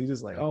 right? So you're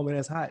just like, oh man,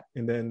 that's hot.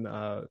 And then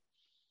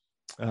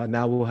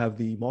now we'll have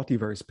the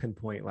multiverse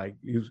pinpoint. Like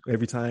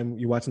every time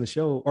you're watching the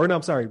show, or no,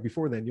 I'm sorry,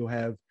 before then you'll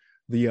have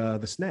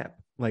the snap.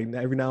 Like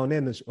every now and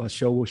then a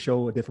show will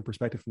show a different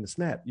perspective from the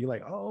snap. You're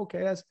like, oh,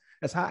 okay,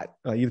 that's hot.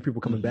 Either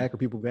people coming back or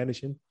people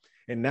vanishing.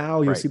 And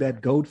now you'll see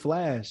that gold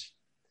flash,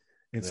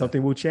 and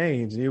something will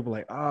change, and you'll be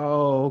like,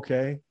 oh,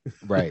 okay,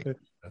 right.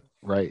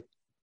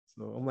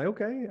 So I'm like,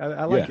 okay,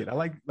 I like it. I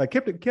like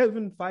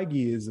Kevin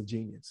Feige is a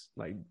genius.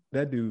 Like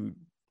that dude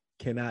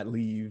cannot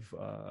leave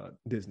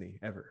Disney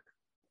ever.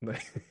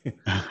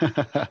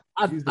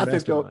 I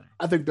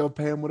think they'll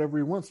pay him whatever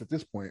he wants at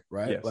this point,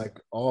 right? Yes. Like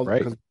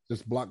because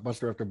just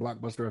blockbuster after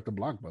blockbuster after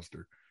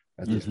blockbuster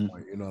at this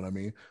point. You know what I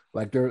mean?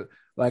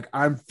 Like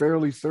I'm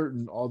fairly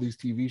certain all these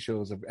TV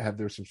shows have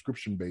their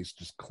subscription base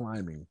just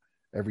climbing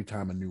every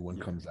time a new one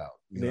comes out.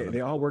 They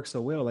all work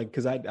so well. Like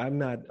because I'm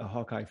not a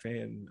Hawkeye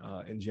fan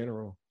in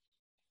general,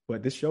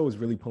 but this show is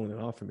really pulling it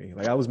off for me.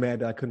 Like I was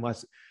mad that I couldn't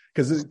watch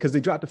because they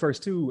dropped the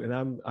first two,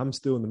 and I'm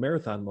still in the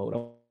marathon mode.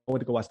 I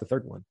went to go watch the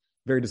third one.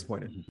 Very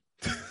disappointed.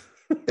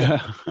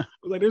 I was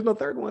like, there's no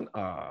third one.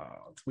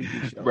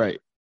 Right.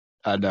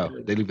 I know.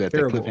 They leave that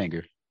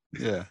cliffhanger.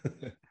 Yeah.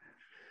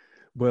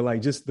 But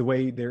like just the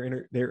way they're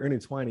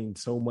intertwining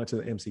so much of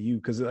the MCU,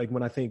 because like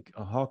when I think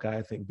of Hawkeye,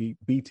 I think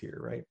B tier,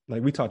 right?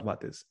 Like we talked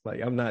about this. Like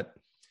I'm not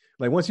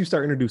like once you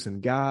start introducing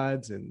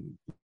gods and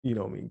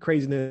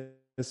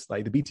craziness,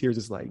 like the B tier is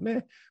just like meh.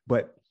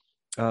 But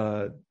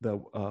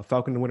the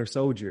Falcon and Winter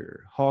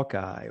Soldier,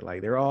 Hawkeye,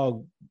 like they're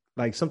all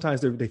like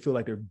sometimes they feel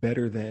like they're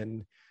better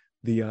than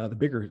the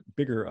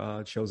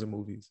bigger shows and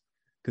movies,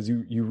 because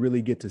you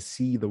really get to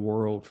see the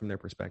world from their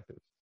perspective.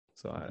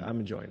 So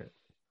I'm enjoying it.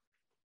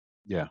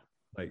 Yeah.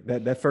 Like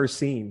that first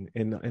scene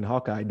in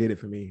Hawkeye did it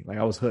for me. Like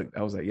I was hooked.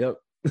 I was like, yep.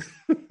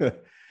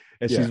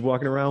 And she's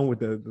walking around with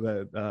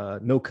the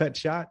no cut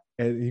shot,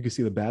 and you can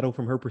see the battle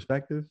from her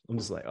perspective. I'm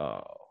just like,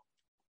 oh,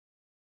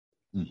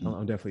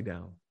 I'm definitely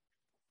down.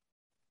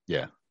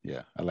 Yeah.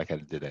 I like how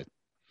they did that.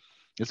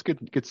 It's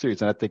good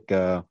series, and I think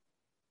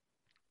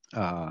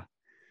I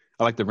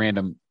like the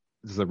random.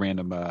 This is a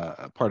random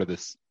part of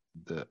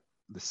the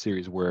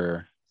series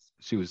where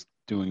she was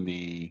doing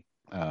the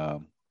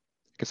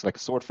it's like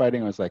sword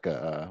fighting, or it's like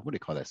a what do you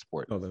call that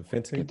sport? Oh, the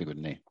fencing. I can't think of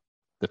the name.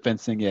 The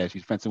fencing, yeah.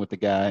 She's fencing with the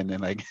guy, and then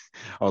like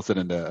all of a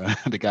sudden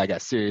the guy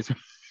got serious.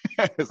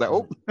 It's like,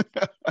 oh.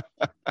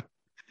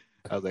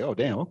 I was like, oh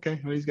damn,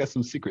 okay. Well, he's got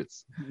some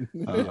secrets.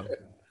 But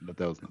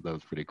that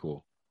was pretty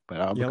cool.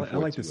 But I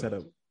like the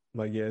setup.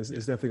 Like, yeah, it's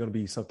definitely going to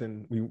be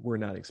something we're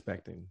not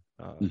expecting,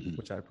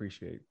 which I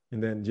appreciate.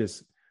 And then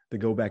just to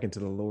go back into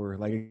the lore,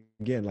 like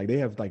again, like they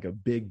have like a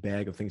big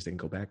bag of things they can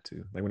go back to.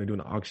 Like when they're doing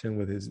an auction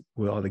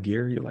with all the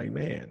gear, you're like,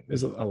 man,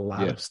 there's a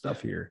lot of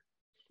stuff here.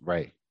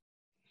 Right.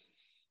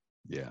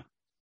 Yeah,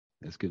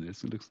 it's good.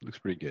 It looks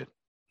pretty good.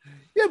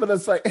 Yeah, but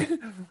it's like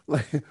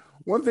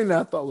one thing that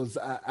I thought was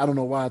I don't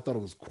know why I thought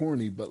it was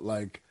corny, but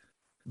like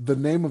the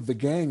name of the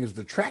gang is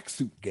the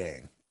Tracksuit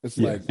Gang. It's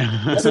like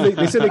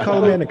they said they call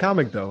them in the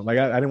comic though. Like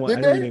I didn't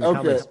read any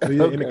comics. But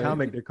in the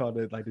comic, they're called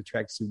like the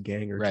Tracksuit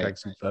Gang or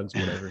Tracksuit Thugs,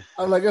 whatever.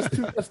 I'm like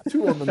that's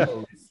two on the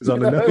nose. It's on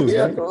the nose,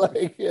 yeah, right?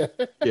 Like,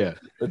 yeah.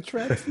 The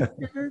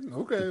Tracksuit Gang.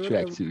 Okay. The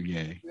Tracksuit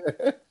Gang.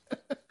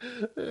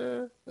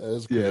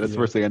 That's the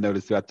first thing I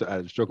noticed. I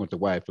was joking with the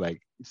wife,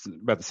 like it's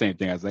about the same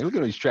thing. I was like, look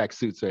at these track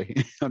suits,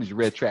 right? On these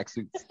red track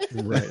suits.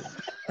 Right.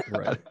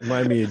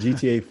 Remind me of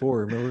GTA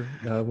 4. Remember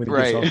when he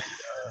gets off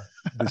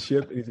the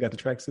ship and he's got the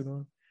tracksuit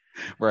on?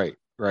 Right.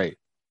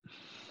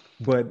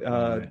 But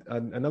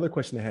another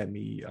question that had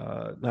me,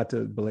 not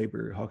to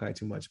belabor Hawkeye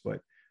too much,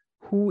 but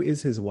who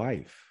is his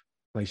wife?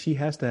 Like she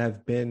has to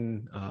have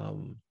been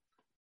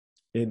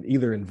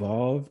either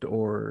involved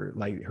or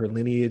like her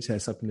lineage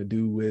has something to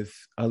do with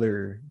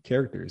other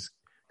characters.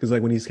 Because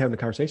like when he's having a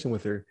conversation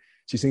with her,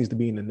 she seems to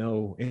be in the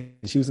know, and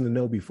she was in the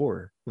know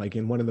before. Like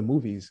in one of the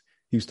movies,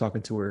 he was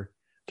talking to her.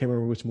 can't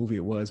remember which movie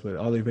it was, but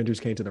all the Avengers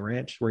came to the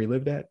ranch where he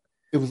lived at.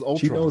 It was Ultron.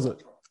 She knows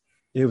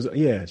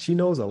she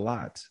knows a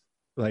lot.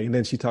 Like, and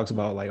then she talks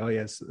about like, oh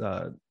yes,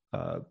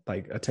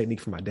 like a technique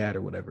from my dad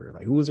or whatever.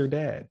 Like, who was her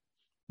dad?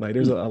 Like,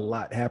 there's a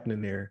lot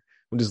happening there.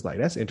 I'm just like,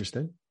 that's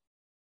interesting.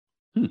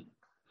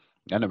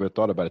 I never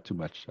thought about it too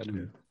much. I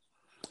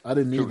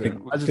didn't either.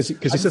 Because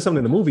she said something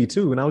in the movie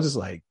too, and I was just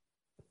like,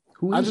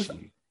 who is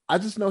she? I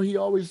just know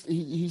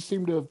he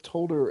seemed to have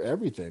told her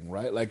everything,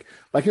 right? Like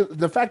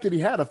the fact that he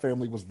had a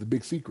family was the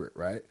big secret,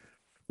 right?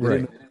 They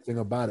didn't know anything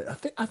about it.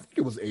 I think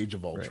it was Age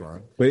of Ultron.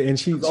 Right. But and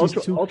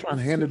Ultron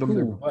handed them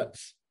their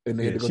butts, and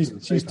they had to go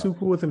she's too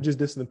cool with him just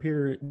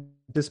disappearing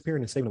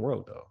and saving the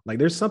world though. Like,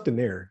 there's something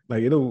there.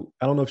 Like, I don't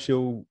know if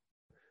she'll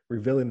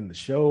reveal it in the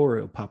show or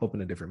it'll pop up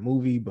in a different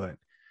movie, but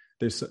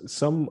there's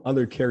some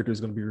other character is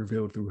going to be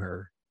revealed through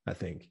her, I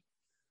think.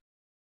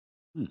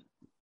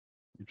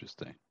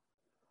 Interesting.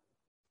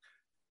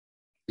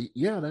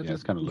 Yeah, I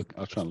was trying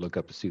to look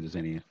up to see if there's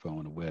any info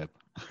on the web.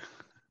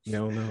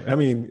 No. I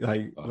mean,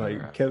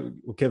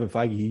 Kevin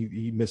Feige,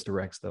 he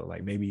misdirects though.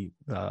 Like, maybe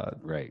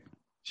right,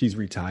 she's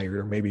retired,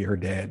 or maybe her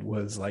dad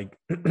was like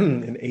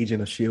an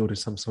agent of S.H.I.E.L.D. or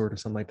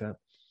something like that.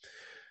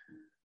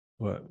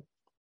 But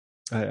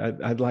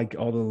I'd like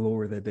all the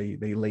lore that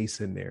they lace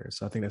in there,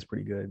 so I think that's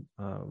pretty good.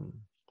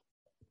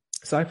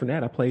 Aside from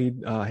that, I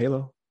played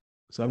Halo.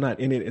 So I'm not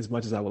in it as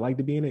much as I would like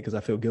to be in it, because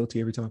I feel guilty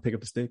every time I pick up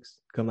the sticks.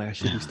 Because I'm like, I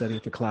should be studying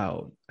for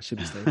Cloud. So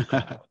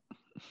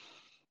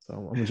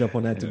I'm gonna jump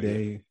on that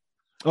today.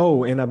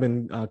 Oh, and I've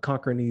been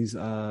conquering these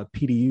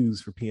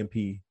PDUs for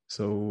PMP.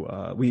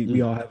 So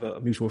we all have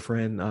a mutual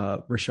friend,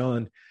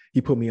 Rashawn.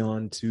 He put me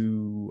on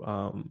to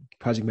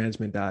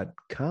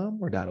projectmanagement.com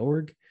or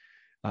 .org.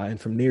 And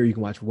from there, you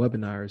can watch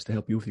webinars to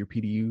help you with your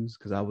PDUs,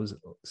 because I was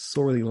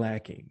sorely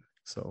lacking.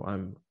 So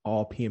I'm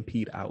all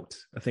PMP'd out.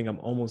 I think I'm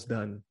almost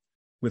done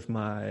with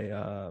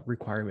my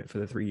requirement for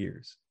the 3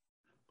 years.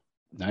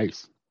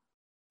 Nice.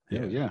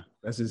 Yeah.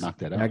 That's just knock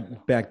that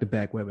out.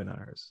 Back-to-back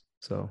webinars.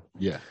 So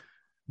yeah.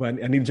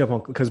 But I need to jump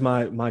on, because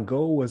my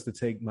goal was to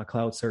take my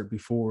cloud cert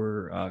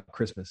before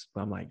Christmas.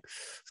 But I'm like,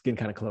 it's getting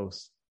kind of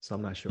close. So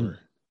I'm not sure.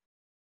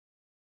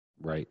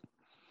 Right.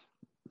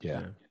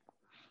 Yeah.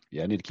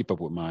 I need to keep up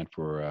with mine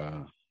for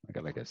I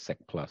got like a Sec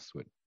Plus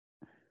with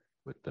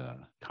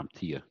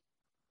CompTIA.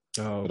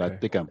 Oh,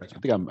 but okay.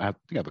 I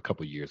have a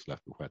couple of years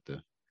left before I have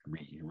to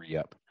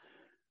re-up.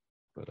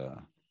 But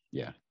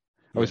I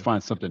always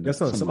find something.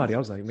 That's not somebody. I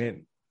was like,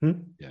 man.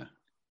 Yeah.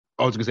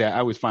 I was gonna say I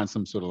always find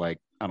some sort of like,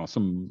 I don't know,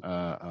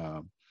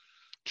 some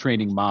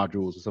training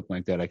modules or something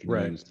like that I can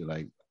use to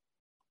like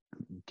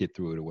get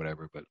through it or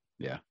whatever. But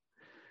yeah,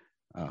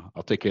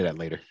 I'll take care of that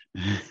later.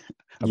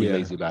 I'll be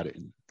lazy about it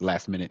and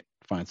last minute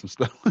find some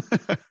stuff.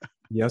 I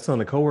was telling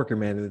the coworker,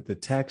 man, the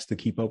tax to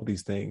keep up with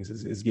these things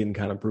is getting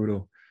kind of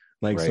brutal.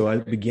 Like, so I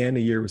began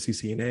the year with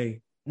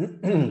CCNA.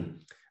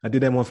 I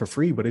did that one for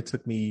free, but it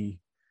took me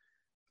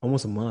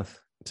almost a month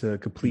to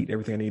complete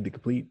everything I needed to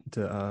complete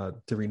to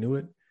renew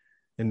it.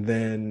 And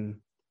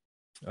then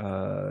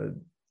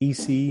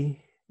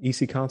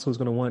EC Council is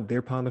going to want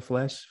their pound of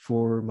flesh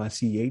for my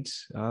CH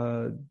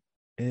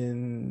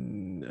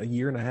in a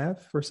year and a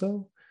half or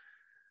so.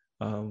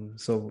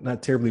 So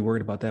not terribly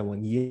worried about that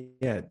one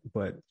yet,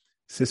 but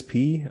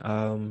CISP,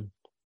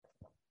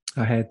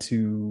 I had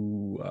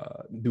to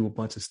do a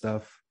bunch of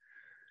stuff.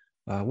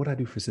 What did I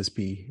do for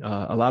CISP?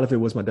 A lot of it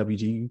was my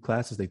WGU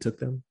classes. They took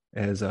them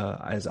as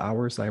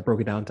hours. So I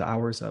broke it down to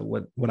hours,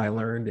 what I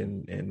learned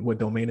and what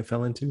domain it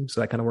fell into. So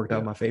that kind of worked out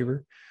in my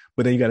favor.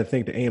 But then you got to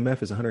think the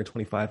AMF is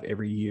 125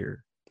 every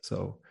year.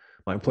 So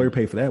my employer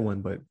paid for that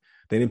one, but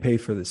they didn't pay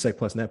for the Sec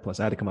Plus, Net Plus.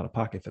 I had to come out of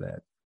pocket for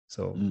that.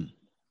 So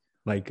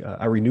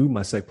I renewed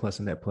my Sec Plus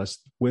and Net Plus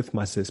with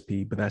my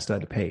CISP, but I still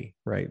had to pay,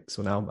 right?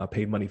 So now I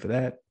paid money for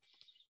that.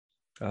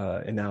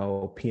 And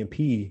now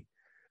PMP,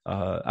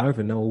 I don't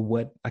even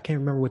know I can't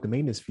remember what the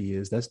maintenance fee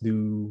is. That's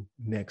due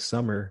next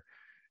summer.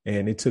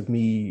 And it took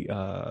me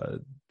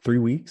 4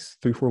 weeks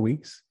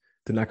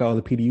to knock out all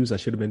the PDUs I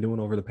should have been doing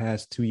over the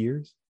past 2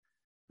 years.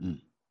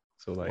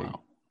 So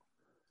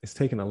it's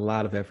taken a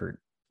lot of effort,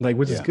 like,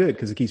 which is good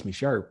because it keeps me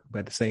sharp. But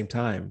at the same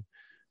time,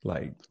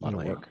 like, a lot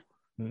of work.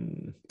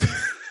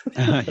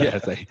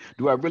 It's like,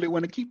 do I really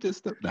want to keep this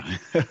stuff? No.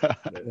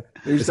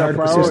 You start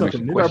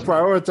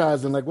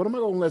prioritizing, like, what am I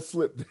going to let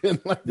slip?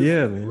 Like,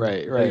 man.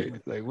 Right.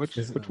 Like, which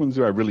ones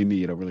do I really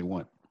need or really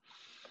want?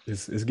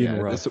 It's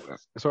getting rough.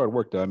 It's hard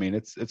work though. I mean,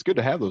 it's good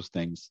to have those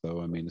things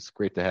though. I mean, it's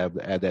great to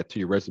add that to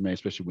your resume,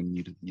 especially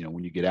when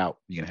when you get out,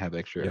 you're gonna have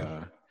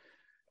extra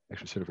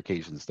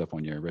certifications and stuff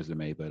on your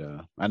resume. But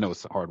I know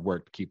it's hard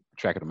work to keep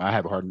track of them. I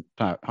have a hard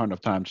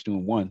enough time just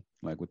doing one,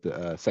 like with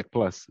the Sec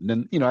Plus, and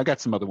then I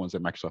got some other ones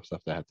at Microsoft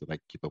stuff that I have to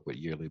like keep up with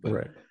yearly.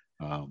 But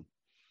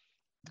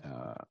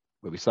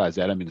but besides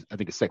that, I mean, I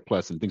think a Sec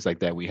Plus and things like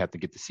that, we have to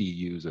get the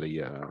CEUs or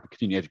the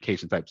continuing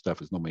education type stuff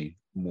is normally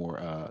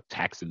more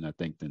taxing, I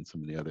think, than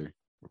some of the other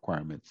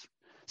requirements.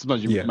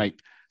 Sometimes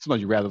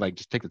you'd rather like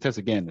just take the test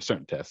again, a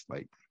certain test.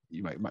 Like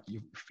you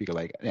figure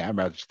like, I'd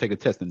rather just take a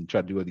test and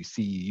try to do all these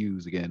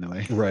CEUs again. And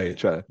like, right.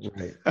 Try.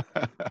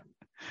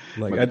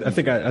 Like I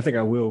think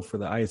I will for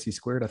the ISC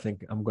squared. I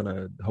think I'm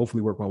gonna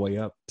hopefully work my way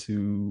up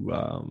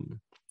to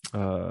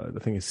the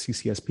thing is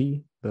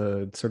CCSP,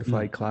 the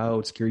Certified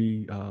Cloud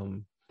Security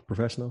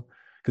Professional,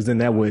 because then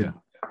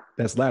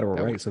that's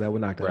lateral, right? So that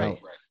would knock that out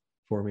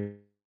for me.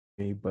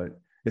 But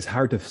it's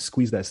hard to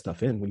squeeze that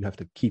stuff in when you have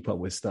to keep up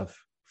with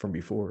stuff from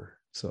before.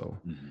 So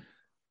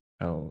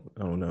I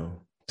don't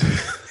know.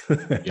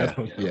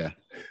 Yeah.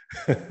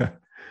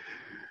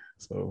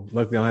 So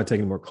luckily, I don't have to take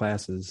any more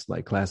classes,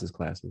 like classes,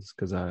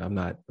 because I'm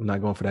not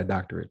going for that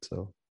doctorate.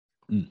 So,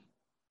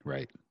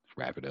 right,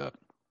 wrap it up.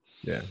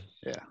 Yeah,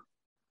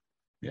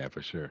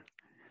 for sure.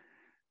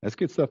 That's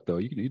good stuff, though.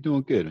 You're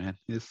doing good, man.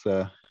 It's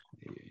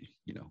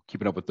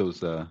keeping up with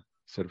those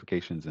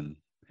certifications and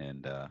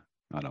I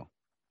don't know,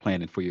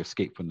 planning for your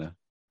escape from the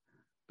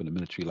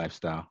military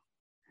lifestyle.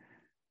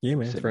 Yeah,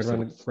 man,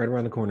 it's right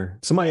around the corner.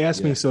 Somebody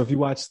asked me, so if you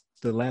watched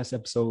the last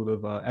episode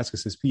of Ask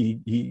Us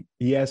SP, he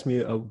asked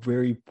me a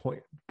very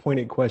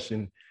pointed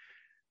question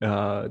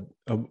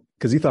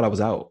because he thought I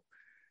was out.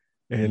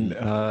 And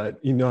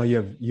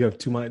you have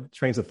too much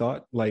trains of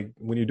thought. Like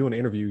when you're doing an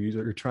interview,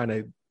 you're trying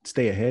to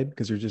stay ahead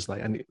because you're just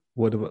like,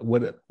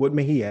 what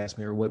may he ask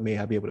me, or what may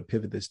I be able to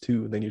pivot this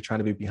to? And then you're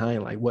trying to be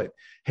behind, like, what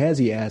has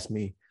he asked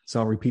me?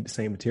 So I'll repeat the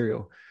same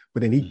material.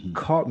 But then he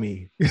caught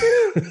me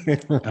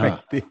right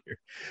there,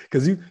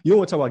 because you don't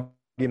want to talk about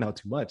getting out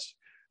too much,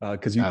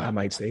 because I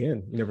might stay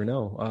in. You never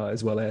know.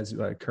 As well as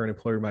current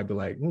employer might be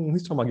like,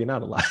 he's talking about getting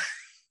out a lot.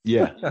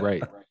 Yeah,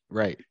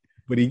 right.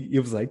 But he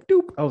was like,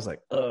 doop. I was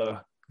like,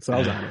 So I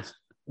was honest.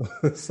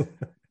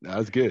 That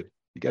was good.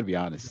 You got to be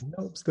honest.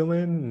 Nope, still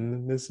in.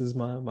 And this is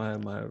my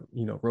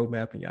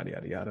roadmap and yada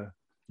yada yada.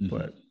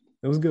 But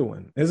it was a good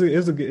one.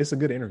 It's a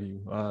good interview.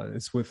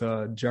 It's with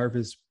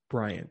Jarvis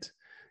Bryant.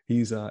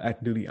 He's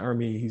active duty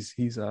Army.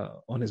 He's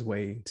on his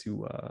way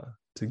to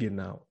getting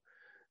out.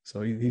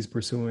 So he's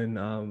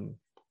pursuing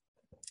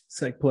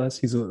Sec Plus.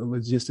 He's a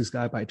logistics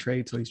guy by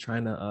trade, so he's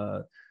trying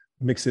to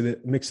mix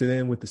it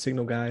in with the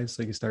signal guys,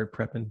 so he can start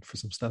prepping for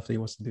some stuff that he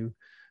wants to do.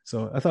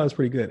 So I thought it was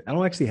pretty good. I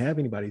don't actually have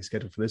anybody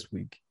scheduled for this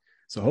week,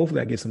 so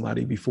hopefully I get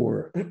somebody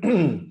before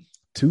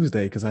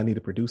Tuesday, because I need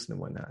to produce and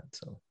whatnot.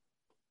 So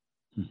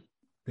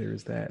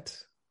there's that.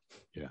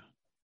 Yeah.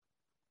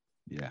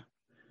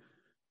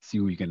 See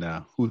who you can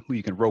who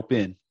you can rope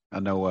in. I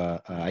know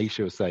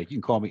Aisha was like,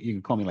 you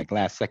can call me like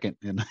last second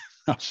and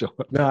I'll show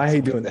up. No, I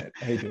hate doing that.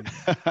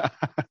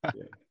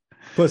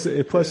 Plus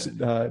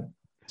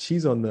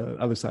she's on the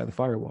other side of the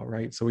firewall,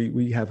 right? So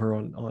we have her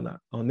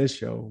on this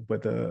show,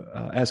 but the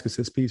Ask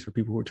Us piece for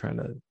people who are trying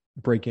to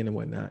break in and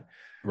whatnot.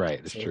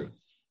 Right, that's true.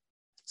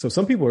 So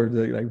some people are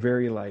like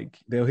very like,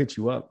 they'll hit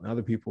you up. And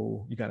other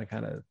people, you gotta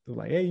kind of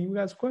like, hey, you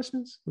got some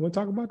questions? You want to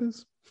talk about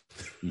this?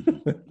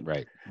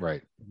 Right.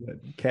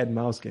 Cat and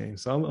mouse game.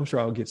 So I'm sure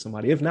I'll get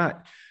somebody. If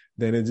not,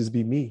 then it'll just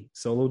be me,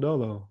 solo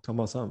dolo, talking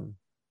about something.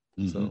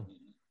 So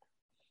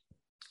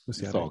we'll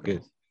see. It's all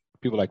good.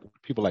 People like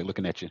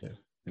looking at you. Yeah.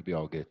 It'll be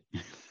all good.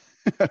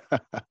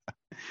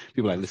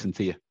 People like listen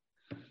to you.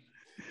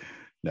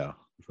 No,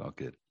 it's all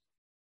good.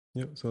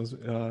 Yep. So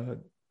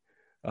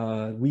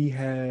we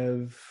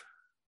have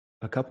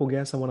a couple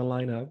guests I want to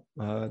line up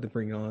to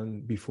bring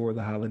on before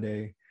the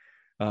holiday,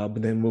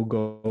 but then we'll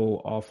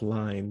go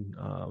offline.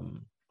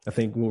 I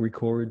think we'll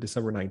record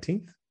December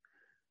 19th.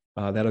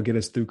 That'll get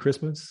us through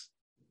Christmas.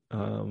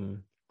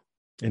 And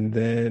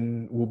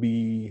then we'll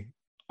be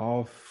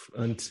off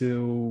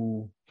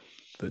until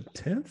the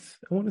 10th,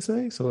 I want to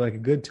say. So like a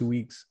good 2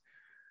 weeks.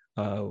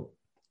 And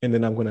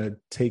then I'm going to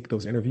take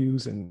those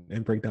interviews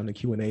and break down the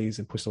Q&As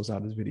and push those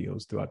out as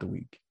videos throughout the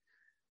week.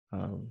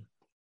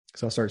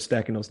 So I'll start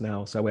stacking those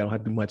now. So that way I don't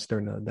have to do much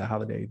during the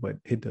holiday, but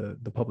hit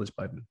the publish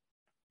button.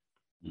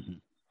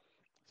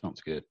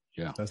 Sounds good.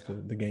 Yeah. That's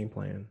the game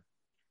plan.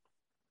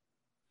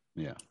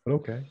 Yeah. But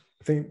okay.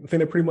 I think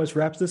that pretty much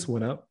wraps this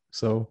one up.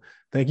 So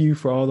thank you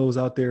for all those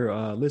out there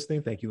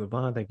listening. Thank you,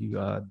 Levon. Thank you,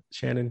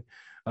 Shannon.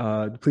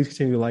 Please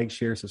continue to like,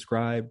 share,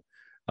 subscribe.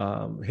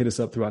 Hit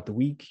us up throughout the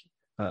week.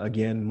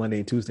 Again, Monday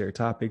and Tuesday are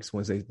topics.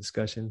 Wednesday's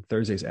discussion.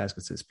 Thursday's Ask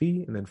Us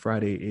SP. And then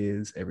Friday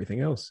is everything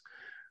else.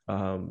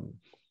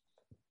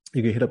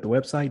 You can hit up the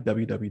website,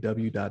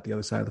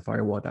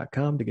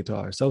 www.theothersideofthefirewall.com, to get to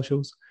all our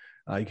socials.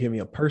 You can hit me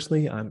up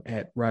personally. I'm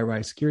at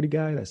RyRy Security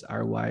Guy. That's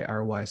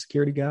RYRY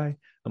Security Guy.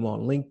 I'm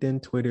on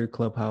LinkedIn, Twitter,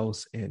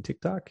 Clubhouse, and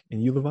TikTok.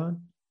 And you,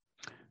 Levon?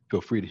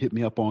 Feel free to hit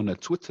me up on the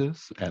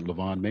Twitters at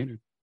Levon Maynard.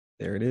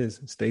 There it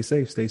is. Stay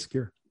safe. Stay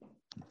secure.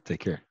 Take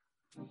care.